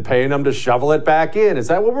ditch and then paying them to shovel it back in. Is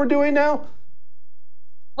that what we're doing now?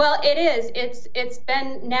 Well, it is. It's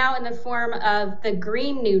been now in the form of the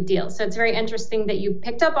Green New Deal. So it's very interesting that you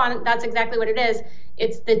picked up on it. That's exactly what it is.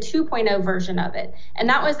 It's the 2.0 version of it. And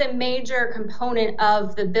that was a major component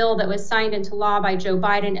of the bill that was signed into law by Joe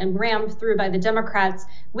Biden and rammed through by the Democrats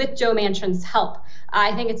with Joe Manchin's help.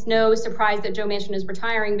 I think it's no surprise that Joe Manchin is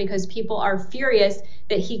retiring because people are furious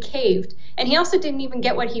that he caved. And he also didn't even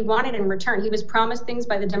get what he wanted in return. He was promised things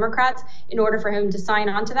by the Democrats in order for him to sign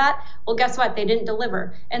on to that. Well, guess what? They didn't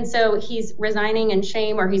deliver. And so he's resigning in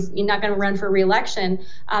shame, or he's not going to run for re-election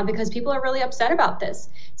because people are really upset about this.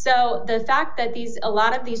 So the fact that a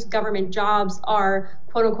lot of these government jobs are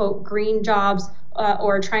quote unquote green jobs,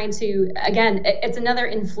 or trying to, again, it's another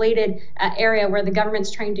inflated area where the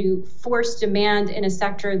government's trying to force demand in a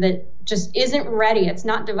sector that just isn't ready. It's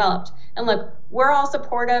not developed. And look, we're all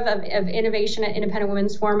supportive of innovation at Independent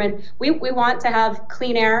Women's Forum, and we want to have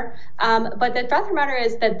clean air. But the fact of the matter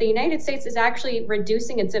is that the United States is actually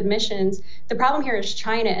reducing its emissions. The problem here is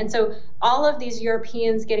China. And so all of these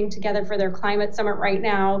Europeans getting together for their climate summit right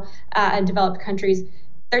now, and developed countries,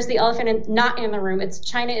 there's the elephant not in the room. It's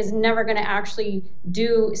China is never going to actually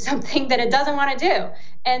do something that it doesn't want to do.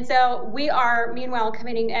 And so we are, meanwhile,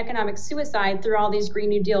 committing economic suicide through all these Green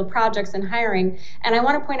New Deal projects and hiring. And I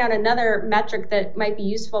want to point out another metric that might be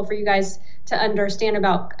useful for you guys to understand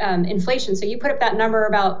about inflation. So you put up that number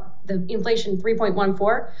about the inflation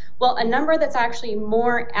 3.14. Well, a number that's actually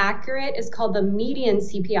more accurate is called the median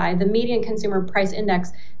CPI, the median consumer price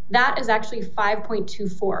index. That is actually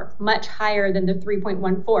 5.24, much higher than the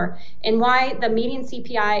 3.14. And why the median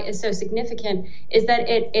CPI is so significant is that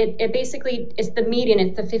it basically is the median,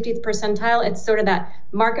 it's the 50th percentile. It's sort of that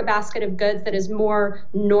market basket of goods that is more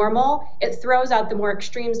normal. It throws out the more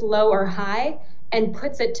extremes, low or high, and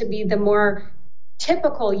puts it to be the more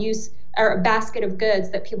typical use or basket of goods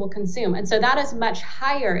that people consume. And so that is much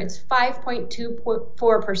higher. It's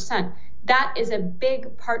 5.24%. That is a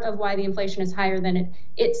big part of why the inflation is higher than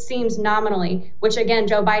it seems nominally, which again,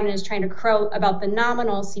 Joe Biden is trying to crow about the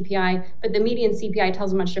nominal CPI, but the median CPI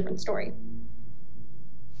tells a much different story.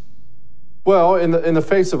 Well, in the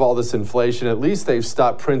face of all this inflation, at least they've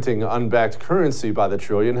stopped printing unbacked currency by the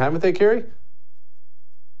trillion, haven't they, Carrie?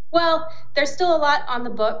 Well, there's still a lot on the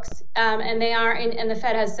books, and they are, and the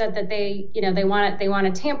Fed has said that they want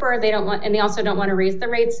to tamper. They don't want, and they also don't want to raise the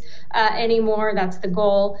rates anymore. That's the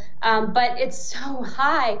goal. But it's so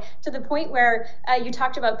high to the point where you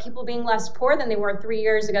talked about people being less poor than they were 3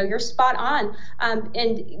 years ago. You're spot on. And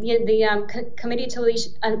the Committee to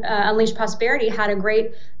Unleash Prosperity had a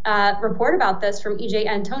great report about this from E.J.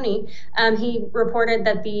 Antoni. He reported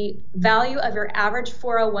that the value of your average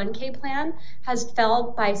 401k plan has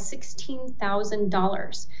fell by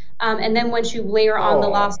 $16,000. And then once you layer on the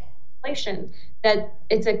loss of inflation, that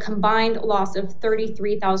it's a combined loss of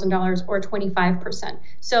 $33,000 or 25%.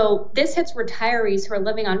 So this hits retirees who are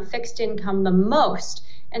living on fixed income the most.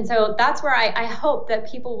 And so that's where I hope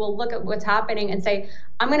that people will look at what's happening and say,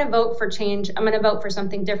 I'm going to vote for change. I'm going to vote for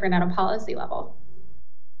something different at a policy level.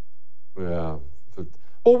 Yeah.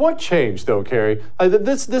 Well, what changed, though, Carrie?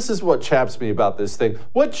 This is what chaps me about this thing.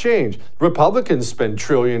 What changed? Republicans spend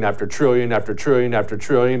trillion after trillion after trillion after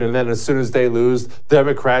trillion, and then as soon as they lose,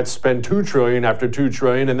 Democrats spend $2 trillion after $2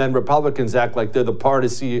 trillion, and then Republicans act like they're the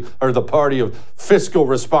party of fiscal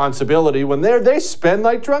responsibility when they spend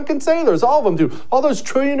like drunken sailors. All of them do. All those $1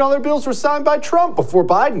 trillion bills were signed by Trump before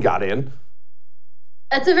Biden got in.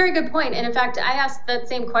 That's a very good point. And in fact, I asked that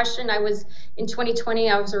same question. In 2020,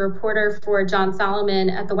 I was a reporter for John Solomon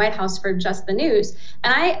at the White House for Just the News.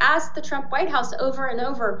 And I asked the Trump White House over and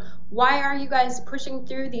over, why are you guys pushing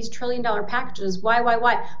through these $1 trillion packages? Why?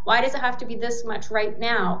 Why does it have to be this much right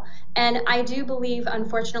now? And I do believe,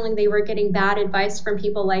 unfortunately, they were getting bad advice from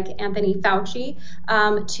people like Anthony Fauci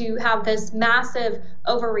to have this massive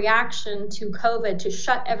overreaction to COVID, to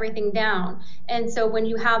shut everything down. And so when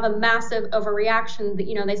you have a massive overreaction,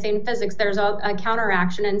 they say in physics, there's a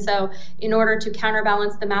counteraction. And so in order to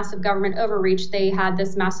counterbalance the massive government overreach, they had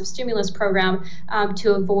this massive stimulus program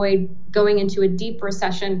to avoid going into a deep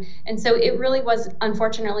recession. And so it really was,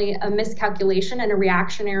 unfortunately, a miscalculation and a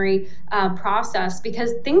reactionary process,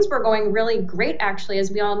 because things were going really great, actually,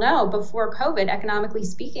 as we all know, before COVID, economically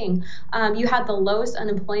speaking. You had the lowest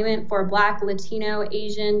unemployment for Black, Latino,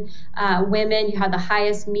 Asian women. You had the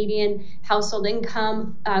highest median household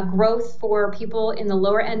income growth for people in the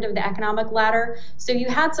lower end of the economic ladder. So you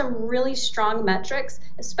had some really strong metrics,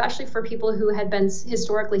 especially for people who had been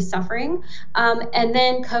historically suffering. And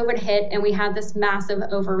then COVID hit, and we had this massive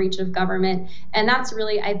overreach of government. And that's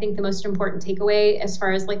really, I think, the most important takeaway as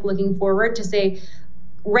far as like looking forward, to say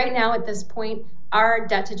right now at this point, our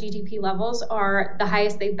debt to GDP levels are the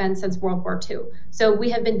highest they've been since World War II. So we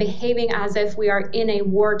have been behaving as if we are in a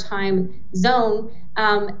wartime zone,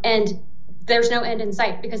 and there's no end in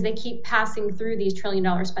sight, because they keep passing through these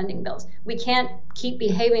trillion-dollar spending bills. We can't keep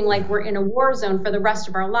behaving like we're in a war zone for the rest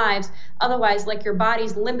of our lives. Otherwise, like your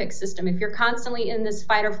body's limbic system, if you're constantly in this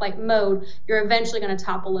fight or flight mode, you're eventually going to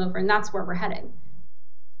topple over, and that's where we're heading.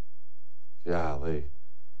 Golly.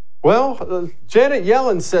 Well, Janet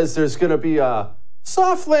Yellen says there's going to be a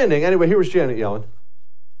soft landing. Anyway, here was Janet Yellen.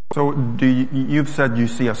 So you've said you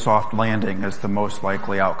see a soft landing as the most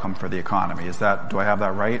likely outcome for the economy. Do I have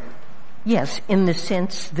that right? Yes, in the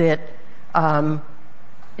sense that,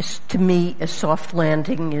 to me, a soft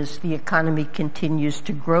landing is the economy continues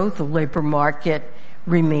to grow, the labor market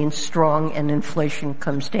remains strong, and inflation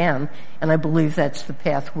comes down. And I believe that's the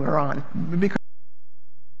path we're on.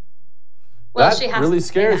 That really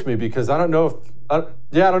scares me, because I don't know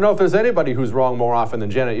if there's anybody who's wrong more often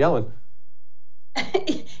than Janet Yellen.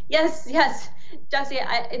 Yes, Jesse,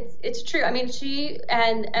 it's true. I mean, she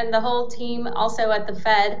and the whole team also at the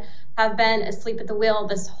Fed have been asleep at the wheel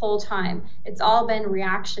this whole time. It's all been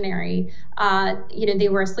reactionary. They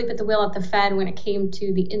were asleep at the wheel at the Fed when it came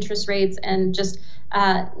to the interest rates, and just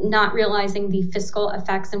not realizing the fiscal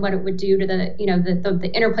effects and what it would do to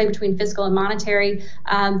the interplay between fiscal and monetary.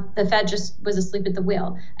 The Fed just was asleep at the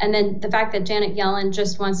wheel. And then the fact that Janet Yellen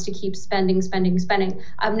just wants to keep spending.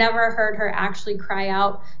 I've never heard her actually cry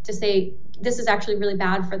out to say, this is actually really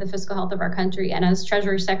bad for the fiscal health of our country. And as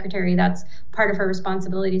Treasury Secretary, that's part of her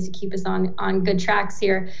responsibility, to keep us on good tracks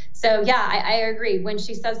here. So yeah, I agree. When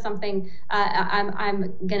she says something,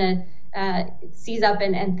 I'm gonna seize up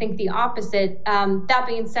and think the opposite. That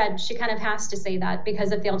being said, she kind of has to say that,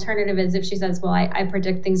 because if the alternative is if she says, well, I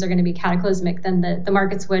predict things are going to be cataclysmic, then the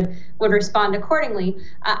markets would respond accordingly.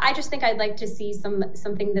 I just think I'd like to see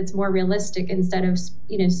something that's more realistic, instead of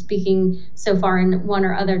speaking so far in one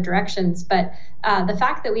or other directions. But the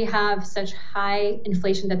fact that we have such high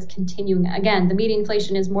inflation that's continuing, again, the median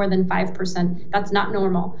inflation is more than 5%. That's not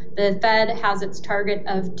normal. The Fed has its target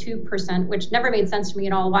of 2%, which never made sense to me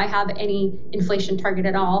at all. Why have any inflation target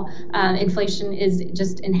at all? Inflation is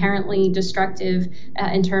just inherently destructive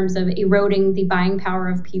in terms of eroding the buying power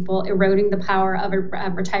of people, eroding the power of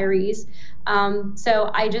retirees.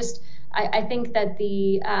 So I think that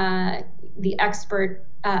the expert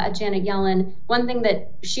Janet Yellen, one thing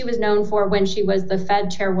that she was known for when she was the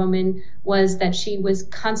Fed chairwoman was that she was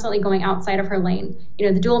constantly going outside of her lane.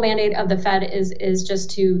 The dual mandate of the Fed is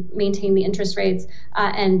just to maintain the interest rates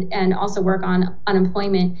and also work on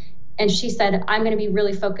unemployment. And she said, I'm going to be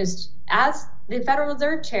really focused as the Federal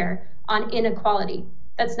Reserve Chair on inequality.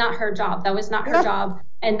 That's not her job. That was not her job.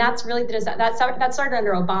 And that's really that started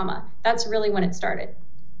under Obama. That's really when it started.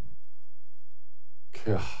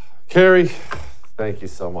 Carrie, thank you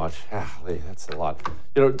so much. Golly, that's a lot.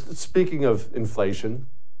 Speaking of inflation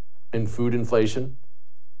and food inflation,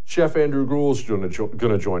 Chef Andrew Gruel's going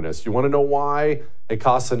to join us. You want to know why it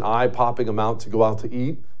costs an eye-popping amount to go out to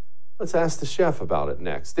eat? Let's ask the chef about it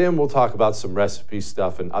next. Then we'll talk about some recipe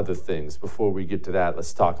stuff and other things. Before we get to that,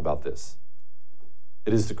 let's talk about this.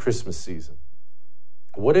 It is the Christmas season.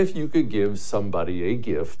 What if you could give somebody a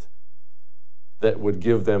gift that would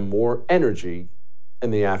give them more energy in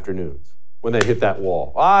the afternoons when they hit that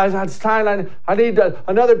wall? It's time. I need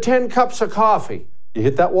another 10 cups of coffee. You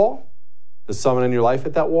hit that wall? Does someone in your life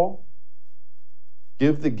hit that wall?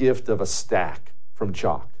 Give the gift of a stack from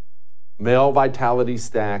Chalk. Male vitality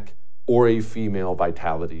stack or a female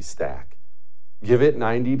vitality stack. Give it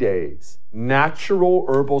 90 days. Natural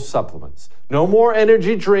herbal supplements. No more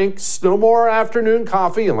energy drinks. No more afternoon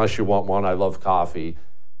coffee, unless you want one. I love coffee.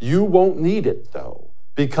 You won't need it, though,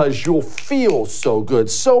 because you'll feel so good,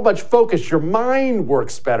 so much focus. Your mind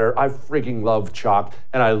works better. I freaking love Chalk,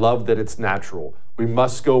 and I love that it's natural. We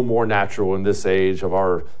must go more natural in this age of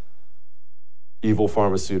our evil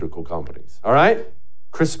pharmaceutical companies. All right?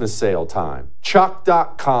 Christmas sale time.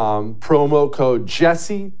 Chalk.com, promo code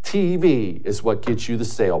JesseTV is what gets you the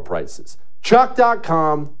sale prices.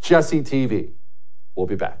 Chalk.com, JesseTV. We'll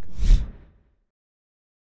be back.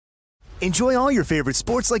 Enjoy all your favorite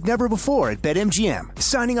sports like never before at BetMGM.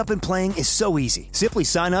 Signing up and playing is so easy. Simply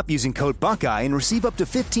sign up using code Buckeye and receive up to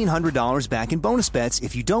 $1,500 back in bonus bets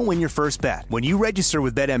if you don't win your first bet. When you register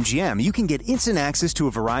with BetMGM, you can get instant access to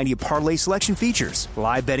a variety of parlay selection features,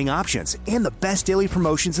 live betting options, and the best daily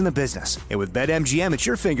promotions in the business. And with BetMGM at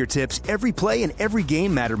your fingertips, every play and every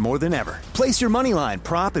game matter more than ever. Place your moneyline,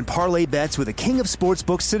 prop, and parlay bets with the king of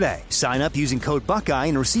sportsbooks today. Sign up using code Buckeye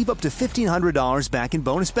and receive up to $1,500 back in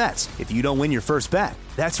bonus bets if you don't win your first bet.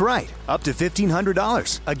 That's right, up to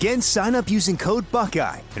 $1,500. Again, sign up using code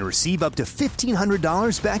Buckeye and receive up to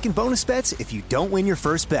 $1,500 back in bonus bets if you don't win your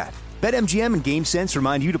first bet. BetMGM and GameSense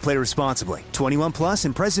remind you to play responsibly. 21 plus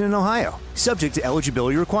and present in Ohio. Subject to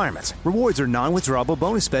eligibility requirements. Rewards are non-withdrawable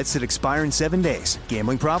bonus bets that expire in 7 days.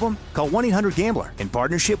 Gambling problem? Call 1-800-GAMBLER in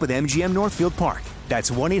partnership with MGM Northfield Park.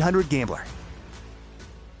 That's 1-800-GAMBLER.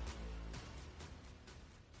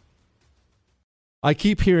 I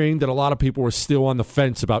keep hearing that a lot of people are still on the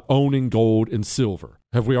fence about owning gold and silver.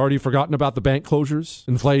 Have we already forgotten about the bank closures,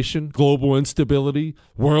 inflation, global instability,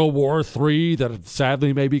 World War III that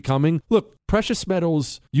sadly may be coming? Look, precious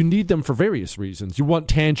metals, you need them for various reasons. You want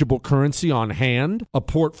tangible currency on hand, a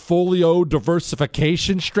portfolio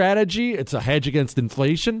diversification strategy. It's a hedge against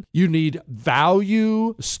inflation. You need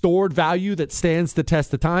value, stored value that stands the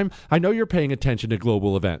test of time. I know you're paying attention to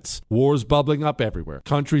global events. Wars bubbling up everywhere.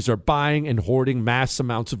 Countries are buying and hoarding mass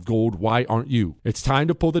amounts of gold. Why aren't you? It's time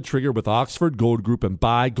to pull the trigger with Oxford Gold Group and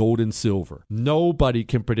buy gold and silver. Nobody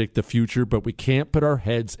can predict the future, but we can't put our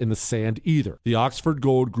heads in the sand either. The Oxford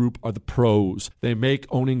Gold Group are the pros. They make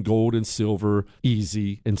owning gold and silver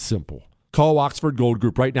easy and simple. Call Oxford Gold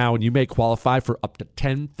Group right now and you may qualify for up to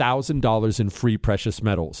 $10,000 in free precious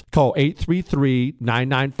metals. Call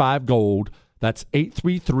 833-995-GOLD. That's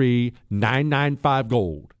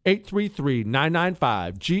 833-995-GOLD.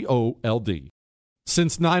 833-995-GOLD.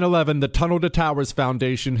 Since 9/11, the Tunnel to Towers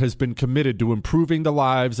Foundation has been committed to improving the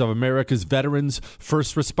lives of America's veterans,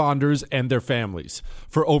 first responders, and their families.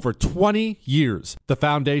 For over 20 years, the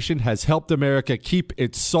foundation has helped America keep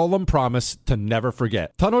its solemn promise to never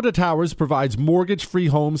forget. Tunnel to Towers provides mortgage-free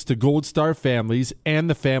homes to Gold Star families and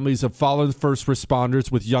the families of fallen first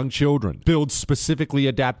responders with young children, builds specifically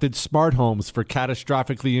adapted smart homes for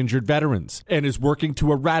catastrophically injured veterans, and is working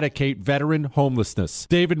to eradicate veteran homelessness.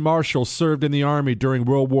 David Marshall served in the Army during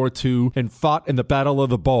World War II and fought in the Battle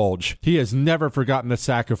of the Bulge. He has never forgotten the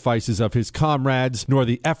sacrifices of his comrades nor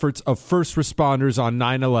the efforts of first responders on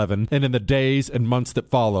 9/11 and in the days and months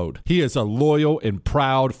that followed. He is a loyal and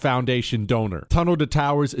proud foundation donor. Tunnel to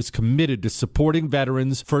Towers is committed to supporting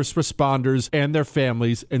veterans, first responders, and their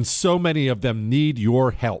families, and so many of them need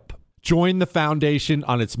your help. Join the foundation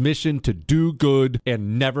on its mission to do good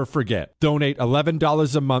and never forget. Donate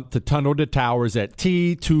 $11 a month to Tunnel to Towers at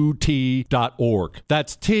T2T.org.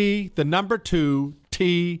 That's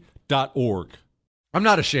T2T.org. I'm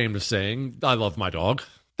not ashamed of saying I love my dog.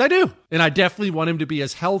 I do. And I definitely want him to be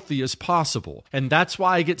as healthy as possible. And that's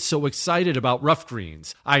why I get so excited about Rough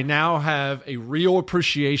Greens. I now have a real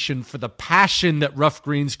appreciation for the passion that Rough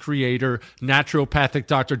Greens creator, naturopathic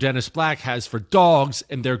Dr. Dennis Black, has for dogs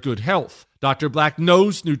and their good health. Dr. Black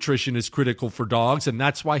knows nutrition is critical for dogs, and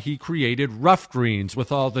that's why he created Rough Greens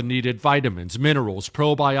with all the needed vitamins, minerals,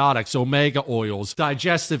 probiotics, omega oils,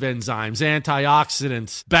 digestive enzymes,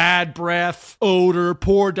 antioxidants, bad breath, odor,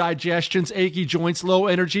 poor digestions, achy joints, low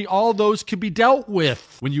energy. All those can be dealt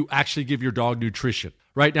with when you actually give your dog nutrition.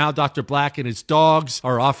 Right now, Dr. Black and his dogs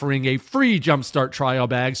are offering a free Jumpstart trial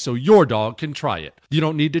bag so your dog can try it. You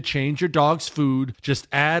don't need to change your dog's food. Just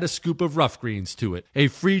add a scoop of Rough Greens to it. A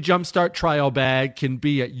free Jumpstart trial bag can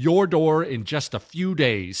be at your door in just a few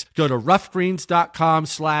days. Go to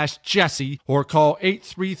roughgreens.com/Jesse or call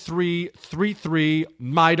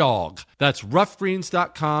 833-33-MY-DOG. That's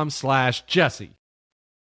roughgreens.com/Jesse.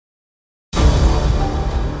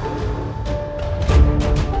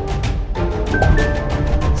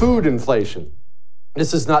 Food inflation.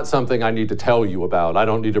 This is not something I need to tell you about. I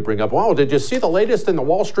don't need to bring up, wow, did you see the latest in the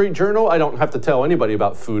Wall Street Journal? I don't have to tell anybody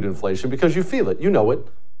about food inflation because you feel it. You know it.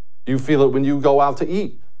 You feel it when you go out to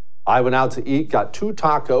eat. I went out to eat, got 2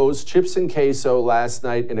 tacos, chips and queso last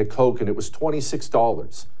night, and a Coke, and it was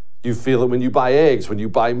 $26. You feel it when you buy eggs, when you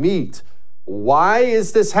buy meat. Why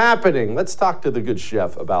is this happening? Let's talk to the good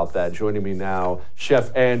chef about that. Joining me now, Chef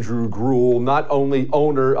Andrew Gruel, not only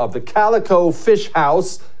owner of the Calico Fish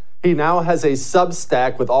House, he now has a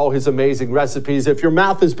Substack with all his amazing recipes. If your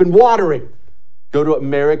mouth has been watering, go to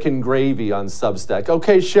American Gravy on Substack.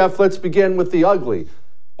 Okay, Chef, let's begin with the ugly.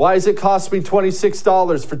 Why does it cost me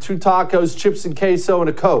 $26 for 2 tacos, chips and queso, and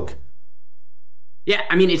a Coke? Yeah,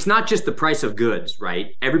 I mean, it's not just the price of goods,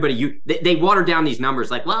 right? Everybody, they water down these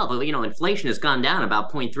numbers like, well, inflation has gone down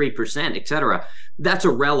about 0.3%, et cetera. That's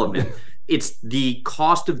irrelevant. It's the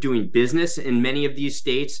cost of doing business in many of these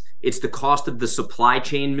states. It's the cost of the supply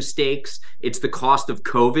chain mistakes. It's the cost of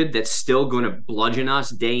COVID that's still going to bludgeon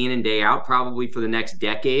us day in and day out, probably for the next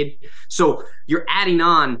decade. So you're adding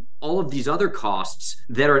on all of these other costs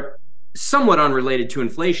that are somewhat unrelated to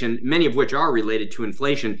inflation, many of which are related to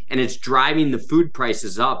inflation, and it's driving the food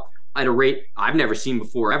prices up at a rate I've never seen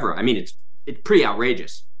before ever. I mean, it's pretty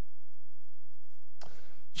outrageous.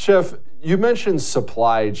 Chef, you mentioned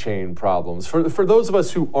supply chain problems. For those of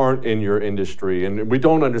us who aren't in your industry and we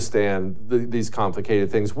don't understand these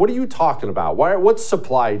complicated things, what are you talking about? What's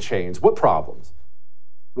supply chains? What problems?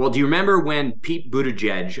 Well, do you remember when Pete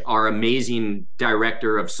Buttigieg, our amazing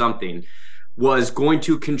director of something, was going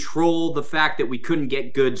to control the fact that we couldn't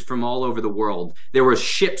get goods from all over the world? There were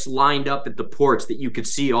ships lined up at the ports that you could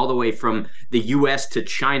see all the way from the US to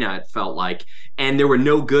China, it felt like, and there were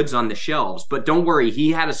no goods on the shelves. But don't worry,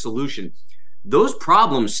 he had a solution. Those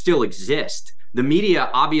problems still exist. The media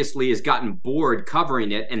obviously has gotten bored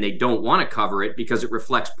covering it, and they don't want to cover it because it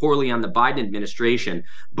reflects poorly on the Biden administration.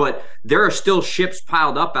 But there are still ships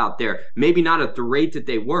piled up out there, maybe not at the rate that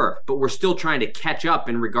they were, but we're still trying to catch up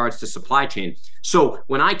in regards to supply chain. So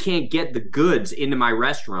when I can't get the goods into my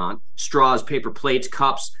restaurant, straws, paper plates,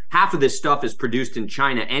 cups, half of this stuff is produced in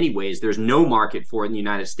China anyways. There's no market for it in the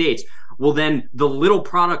United States. Well, then the little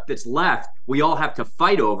product that's left, we all have to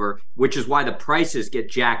fight over, which is why the prices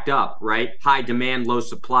get jacked up, right? High demand, low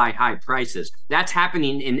supply, high prices. That's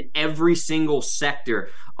happening in every single sector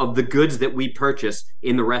of the goods that we purchase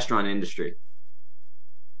in the restaurant industry.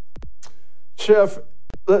 Chef,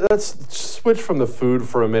 let's switch from the food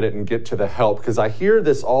for a minute and get to the help, because I hear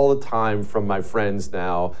this all the time from my friends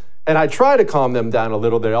now, and I try to calm them down a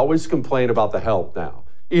little. They always complain about the help now.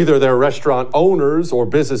 Either they're restaurant owners or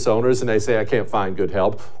business owners and they say, I can't find good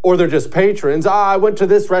help. Or they're just patrons. I went to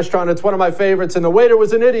this restaurant, it's one of my favorites, and the waiter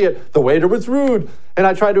was an idiot. The waiter was rude. And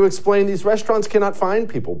I try to explain these restaurants cannot find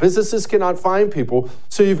people. Businesses cannot find people.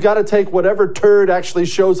 So you've got to take whatever turd actually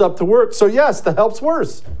shows up to work. So yes, the help's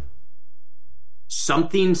worse.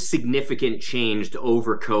 Something significant changed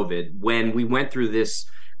over COVID when we went through this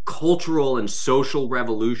cultural and social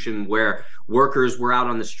revolution where workers were out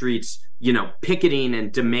on the streets, picketing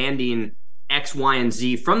and demanding X, Y, and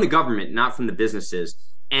Z from the government, not from the businesses.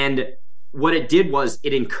 And what it did was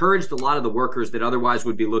it encouraged a lot of the workers that otherwise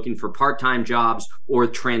would be looking for part-time jobs or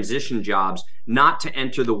transition jobs not to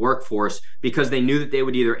enter the workforce, because they knew that they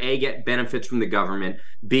would either A, get benefits from the government,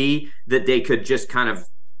 B, that they could just kind of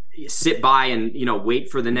sit by and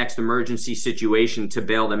wait for the next emergency situation to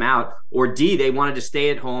bail them out, or D, they wanted to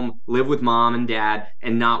stay at home, live with mom and dad,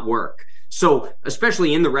 and not work. So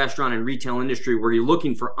especially in the restaurant and retail industry where you're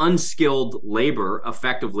looking for unskilled labor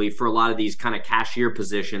effectively for a lot of these kind of cashier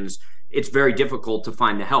positions, it's very difficult to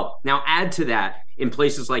find the help. Now add to that in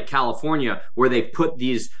places like California where they've put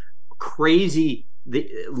these crazy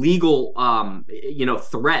legal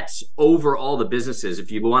threats over all the businesses.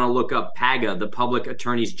 If you want to look up PAGA, the Public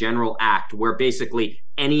Attorneys General Act, where basically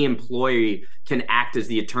any employee can act as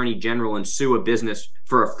the attorney general and sue a business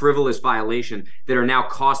for a frivolous violation that are now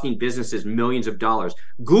costing businesses millions of dollars.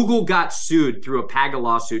 Google got sued through a PAGA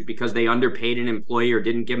lawsuit because they underpaid an employee or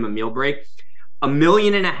didn't give him a meal break. $1.5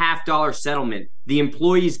 million settlement. The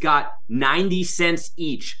employees got 90 cents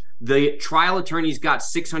each. The trial attorneys got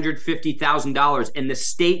 $650,000, and the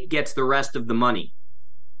state gets the rest of the money.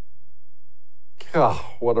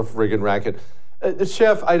 Oh, what a friggin' racket.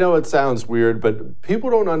 Chef, I know it sounds weird, but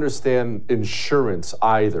people don't understand insurance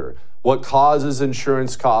either. What causes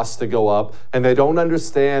insurance costs to go up, and they don't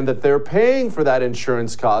understand that they're paying for that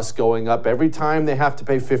insurance cost going up every time they have to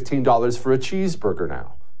pay $15 for a cheeseburger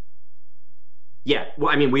now. Yeah,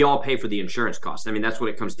 well, I mean, we all pay for the insurance costs. I mean, that's what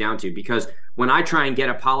it comes down to, because when I try and get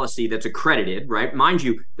a policy that's accredited, right? Mind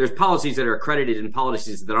you, there's policies that are accredited and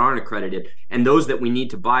policies that aren't accredited. And those that we need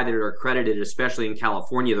to buy that are accredited, especially in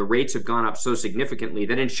California, the rates have gone up so significantly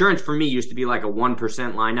that insurance for me used to be like a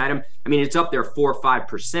 1% line item. I mean, it's up there 4 or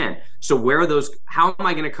 5%. So where are those? How am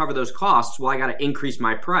I going to cover those costs? Well, I got to increase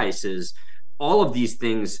my prices. All of these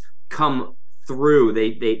things come through.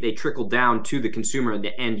 They trickle down to the consumer and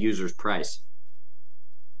the end user's price.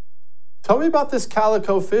 Tell me about this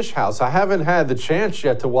Calico Fish House. I haven't had the chance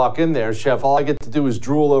yet to walk in there, Chef. All I get to do is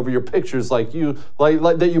drool over your pictures like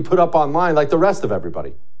that you put up online like the rest of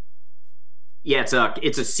everybody. Yeah,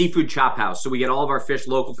 it's a seafood chop house. So we get all of our fish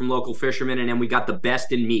local from local fishermen, and then we got the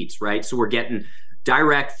best in meats, right? So we're getting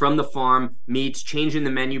direct from the farm meats, changing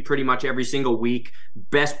the menu pretty much every single week.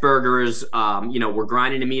 Best burgers. We're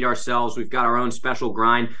grinding the meat ourselves. We've got our own special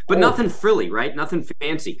grind, but nothing frilly, right? Nothing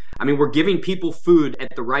fancy. I mean, we're giving people food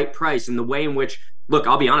at the right price, and the way in which, look,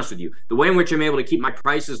 I'll be honest with you, the way in which I'm able to keep my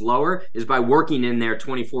prices lower is by working in there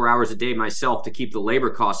 24 hours a day myself to keep the labor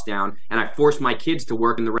costs down. And I force my kids to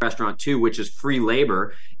work in the restaurant too, which is free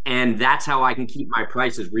labor. And that's how I can keep my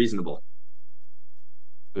prices reasonable.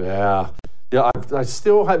 Yeah. Yeah, I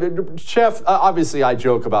still have it. Chef, obviously I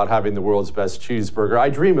joke about having the world's best cheeseburger. I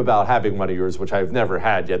dream about having one of yours, which I've never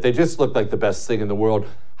had yet. They just look like the best thing in the world.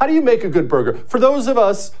 How do you make a good burger? For those of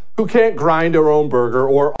us who can't grind our own burger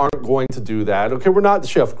or aren't going to do that, okay, we're not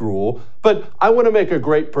Chef Gruel, but I want to make a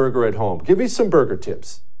great burger at home. Give me some burger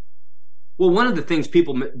tips. Well, one of the things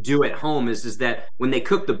people do at home is that when they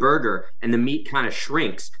cook the burger and the meat kind of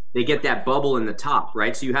shrinks, they get that bubble in the top,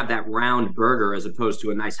 right? So you have that round burger as opposed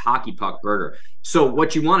to a nice hockey puck burger. So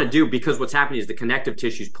what you want to do, because what's happening is the connective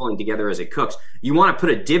tissue is pulling together as it cooks, you want to put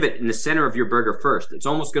a divot in the center of your burger first. It's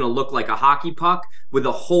almost going to look like a hockey puck with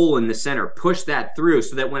a hole in the center. Push that through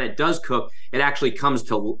so that when it does cook, it actually comes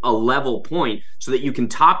to a level point so that you can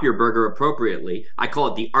top your burger appropriately. I call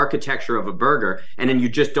it the architecture of a burger. And then you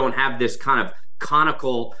just don't have this kind of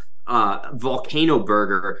conical volcano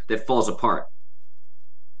burger that falls apart.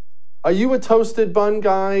 Are you a toasted bun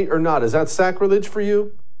guy or not? Is that sacrilege for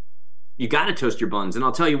you? You got to toast your buns, and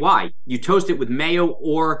I'll tell you why. You toast it with mayo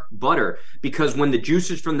or butter, because when the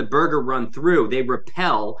juices from the burger run through, they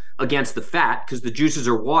repel against the fat, because the juices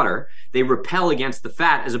are water. They repel against the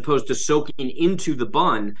fat as opposed to soaking into the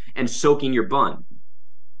bun and soaking your bun.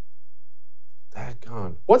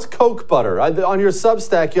 Daggone. What's Coke butter? On your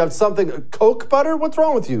Substack, you have something, Coke butter? What's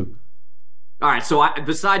wrong with you? All right, so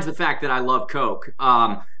besides the fact that I love Coke,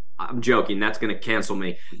 I'm joking. That's going to cancel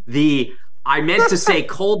me. I meant to say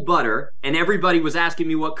cold butter, and everybody was asking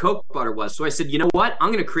me what Coke butter was. So I said, you know what?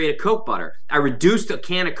 I'm going to create a Coke butter. I reduced a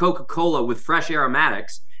can of Coca-Cola with fresh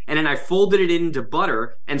aromatics, and then I folded it into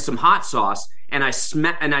butter and some hot sauce, and I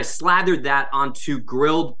slathered that onto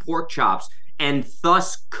grilled pork chops, and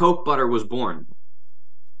thus Coke butter was born.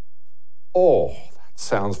 Oh, that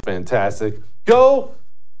sounds fantastic. Go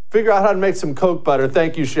figure out how to make some Coke butter.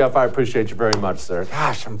 Thank you, Chef. I appreciate you very much, sir.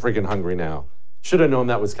 Gosh, I'm freaking hungry now. Should have known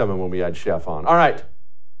that was coming when we had Chef on. All right,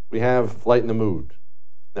 we have Lighten the Mood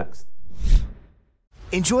next.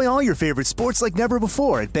 Enjoy all your favorite sports like never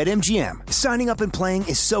before at BetMGM. Signing up and playing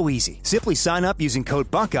is so easy. Simply sign up using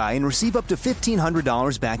code Buckeye and receive up to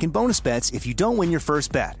 $1,500 back in bonus bets if you don't win your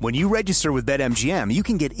first bet. When you register with BetMGM, you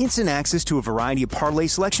can get instant access to a variety of parlay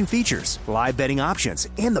selection features, live betting options,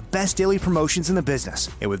 and the best daily promotions in the business.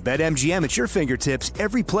 And with BetMGM at your fingertips,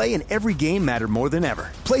 every play and every game matter more than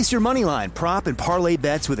ever. Place your moneyline, prop, and parlay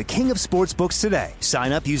bets with the king of sportsbooks today.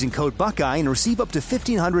 Sign up using code Buckeye and receive up to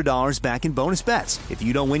 $1,500 back in bonus bets if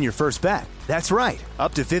you don't win your first bet. That's right,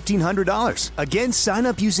 up to $1,500. Again, sign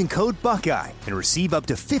up using code Buckeye and receive up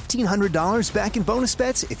to $1,500 back in bonus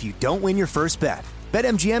bets if you don't win your first bet.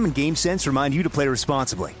 BetMGM and GameSense remind you to play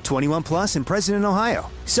responsibly. 21 plus and present in Ohio.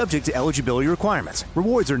 Subject to eligibility requirements.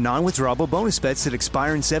 Rewards are non-withdrawable bonus bets that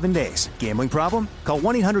expire in 7 days. Gambling problem? Call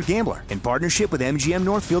 1-800-GAMBLER in partnership with MGM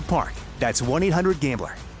Northfield Park. That's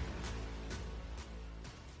 1-800-GAMBLER.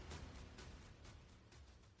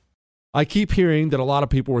 I keep hearing that a lot of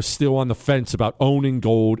people are still on the fence about owning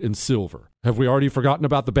gold and silver. Have we already forgotten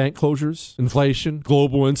about the bank closures, inflation,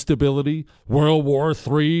 global instability, World War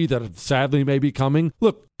III that sadly may be coming?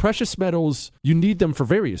 Look, precious metals, you need them for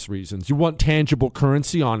various reasons. You want tangible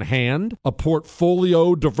currency on hand, a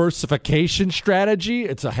portfolio diversification strategy.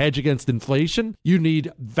 It's a hedge against inflation. You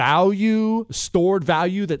need value, stored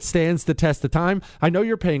value that stands the test of time. I know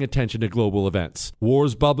you're paying attention to global events.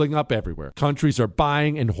 Wars bubbling up everywhere. Countries are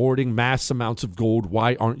buying and hoarding mass amounts of gold.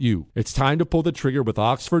 Why aren't you? It's time to pull the trigger with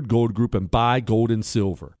Oxford Gold Group and buy gold and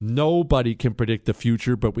silver. Nobody can predict the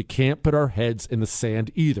future, but we can't put our heads in the sand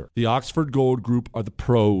either. The Oxford Gold Group are the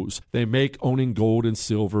pros. They make owning gold and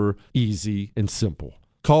silver easy and simple.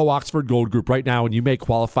 Call Oxford Gold Group right now and you may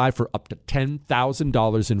qualify for up to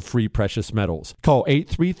 $10,000 in free precious metals. Call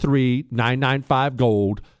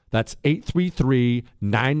 833-995-GOLD. That's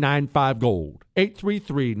 833-995-GOLD.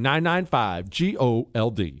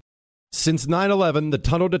 833-995-GOLD. Since 9/11, the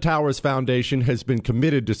Tunnel to Towers Foundation has been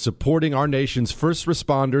committed to supporting our nation's first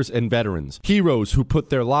responders and veterans, heroes who put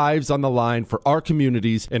their lives on the line for our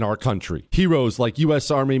communities and our country. Heroes like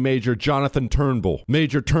U.S. Army Major Jonathan Turnbull.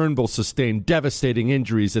 Major Turnbull sustained devastating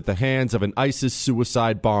injuries at the hands of an ISIS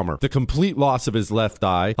suicide bomber. The complete loss of his left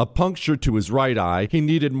eye, a puncture to his right eye, he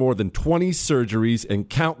needed more than 20 surgeries and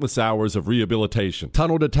countless hours of rehabilitation.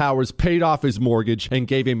 Tunnel to Towers paid off his mortgage and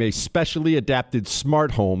gave him a specially adapted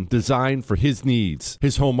smart home designed for his needs.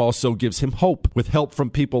 His home also gives him hope. With help from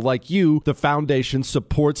people like you, the foundation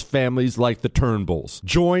supports families like the Turnbulls.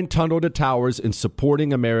 Join Tunnel to Towers in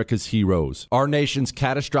supporting America's heroes. Our nation's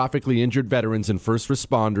catastrophically injured veterans and first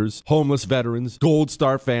responders, homeless veterans, Gold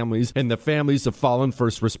Star families, and the families of fallen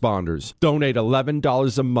first responders. Donate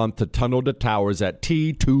 $11 a month to Tunnel to Towers at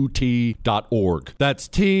T2T.org. That's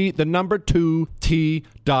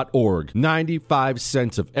T2T.org. 95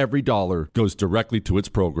 cents of every dollar goes directly to its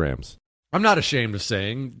programs. I'm not ashamed of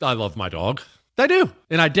saying I love my dog. I do.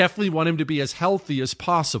 And I definitely want him to be as healthy as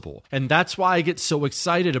possible. And that's why I get so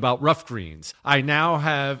excited about Rough Greens. I now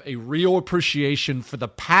have a real appreciation for the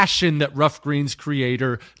passion that Rough Greens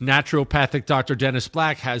creator, naturopathic Dr. Dennis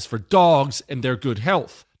Black, has for dogs and their good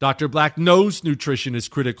health. Dr. Black knows nutrition is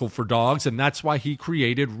critical for dogs, and that's why he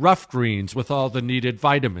created Rough Greens with all the needed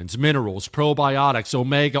vitamins, minerals, probiotics,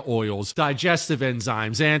 omega oils, digestive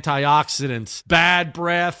enzymes, antioxidants, bad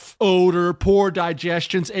breath, odor, poor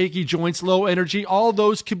digestions, achy joints, low energy. All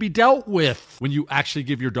those can be dealt with when you actually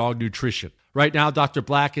give your dog nutrition. Right now, Dr.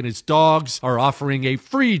 Black and his dogs are offering a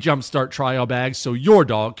free Jumpstart trial bag so your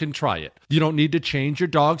dog can try it. You don't need to change your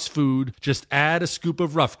dog's food. Just add a scoop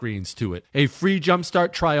of Rough Greens to it. A free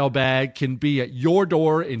Jumpstart trial bag can be at your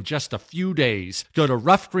door in just a few days. Go to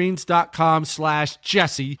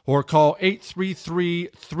roughgreens.com/Jesse or call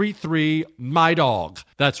 833-33-MY-DOG.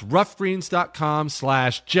 That's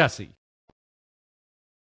roughgreens.com/Jesse.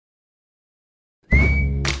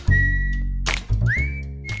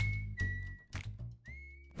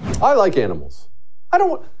 I like animals. I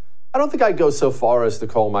don't think I'd go so far as to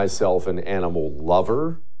call myself an animal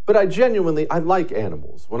lover, but I like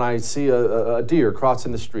animals. When I see a deer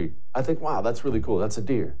crossing the street, I think, wow, that's really cool. That's a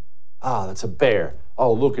deer. Ah, that's a bear.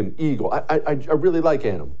 Oh, look, an eagle. I really like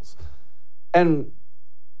animals. And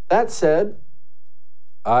that said,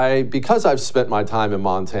 because I've spent my time in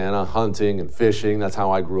Montana hunting and fishing, that's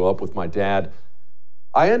how I grew up with my dad,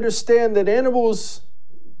 I understand that animals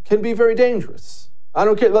can be very dangerous. I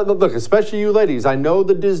don't care. Look, especially you ladies, I know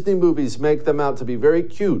the Disney movies make them out to be very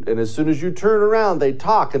cute, and as soon as you turn around, they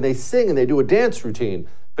talk and they sing and they do a dance routine.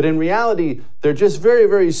 But in reality, they're just very,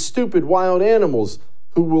 very stupid wild animals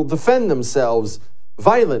who will defend themselves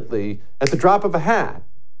violently at the drop of a hat.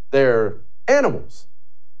 They're animals.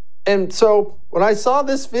 And so when I saw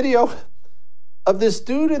this video of this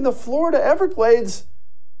dude in the Florida Everglades,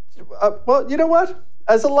 well, you know what?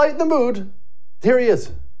 As a light in the mood, here he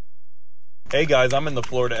is. Hey guys, I'm in the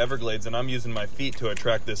Florida Everglades and I'm using my feet to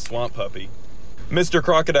attract this swamp puppy. Mr.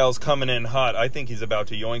 Crocodile's coming in hot. I think he's about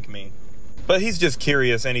to yoink me. But he's just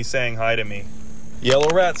curious and he's saying hi to me. Yellow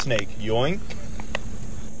rat snake, yoink.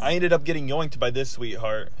 I ended up getting yoinked by this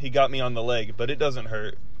sweetheart. He got me on the leg, but it doesn't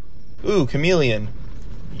hurt. Ooh, chameleon,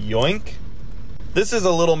 yoink. This is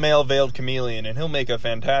a little male veiled chameleon and he'll make a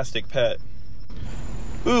fantastic pet.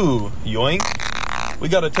 Ooh, yoink. We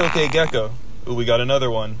got a tokay gecko. Ooh, we got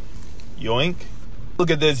another one. Yoink.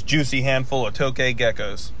 Look at this juicy handful of tokay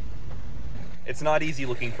geckos. It's not easy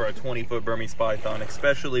looking for a 20-foot Burmese python,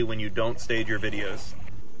 especially when you don't stage your videos.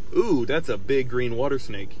 Ooh, that's a big green water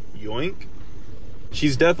snake. Yoink.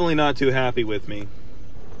 She's definitely not too happy with me.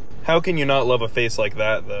 How can you not love a face like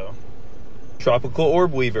that, though? Tropical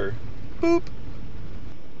orb weaver. Boop.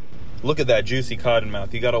 Look at that juicy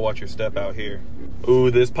cottonmouth. You gotta watch your step out here.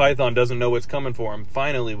 Ooh, this python doesn't know what's coming for him.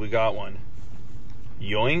 Finally, we got one.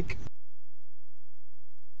 Yoink.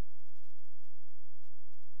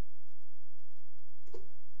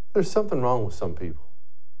 There's something wrong with some people.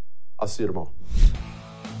 I'll see you tomorrow.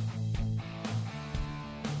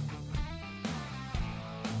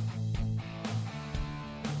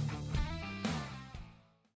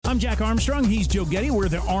 I'm Jack Armstrong. He's Joe Getty. We're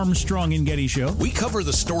the Armstrong and Getty Show. We cover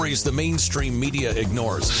the stories the mainstream media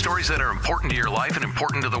ignores. Stories that are important to your life and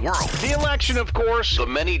important to the world. The election, of course. The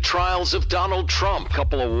many trials of Donald Trump.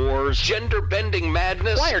 Couple of wars. Gender-bending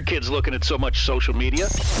madness. Why are kids looking at so much social media?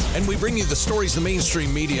 And we bring you the stories the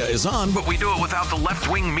mainstream media is on, but we do it without the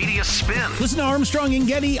left-wing media spin. Listen to Armstrong and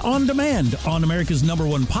Getty on demand on America's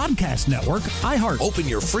 #1 podcast network, iHeart. Open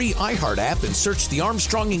your free iHeart app and search the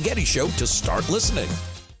Armstrong and Getty Show to start listening.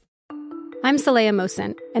 I'm Saleha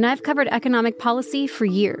Mohsen, and I've covered economic policy for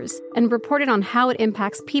years and reported on how it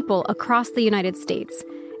impacts people across the United States.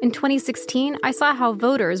 In 2016, I saw how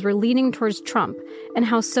voters were leaning towards Trump and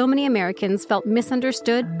how so many Americans felt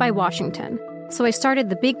misunderstood by Washington. So I started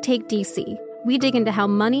The Big Take DC. We dig into how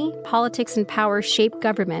money, politics, and power shape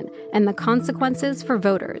government and the consequences for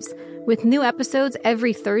voters. With new episodes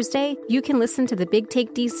every Thursday, you can listen to The Big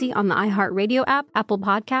Take DC on the iHeartRadio app, Apple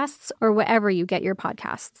Podcasts, or wherever you get your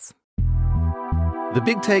podcasts. The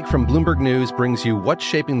Big Take from Bloomberg News brings you what's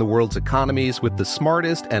shaping the world's economies with the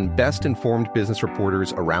smartest and best-informed business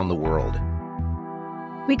reporters around the world.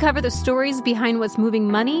 We cover the stories behind what's moving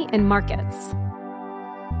money and markets,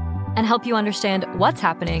 and help you understand what's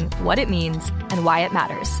happening, what it means, and why it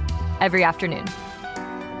matters every afternoon.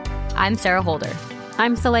 I'm Sarah Holder.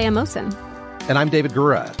 I'm Saleha Mohsen. And I'm David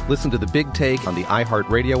Gura. Listen to The Big Take on the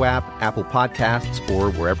iHeartRadio app, Apple Podcasts,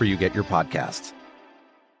 or wherever you get your podcasts.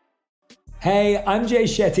 Hey, I'm Jay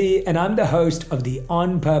Shetty, and I'm the host of the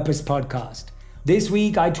On Purpose podcast. This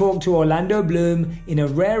week, I talked to Orlando Bloom in a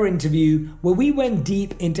rare interview where we went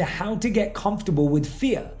deep into how to get comfortable with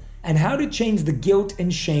fear and how to change the guilt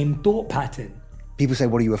and shame thought pattern. People say,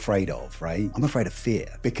 what are you afraid of, right? I'm afraid of fear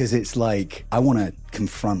because it's like I want to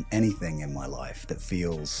confront anything in my life that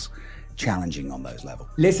feels challenging on those levels.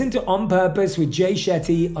 Listen to On Purpose with Jay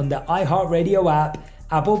Shetty on the iHeartRadio app,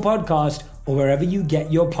 Apple Podcast, or wherever you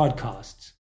get your podcasts.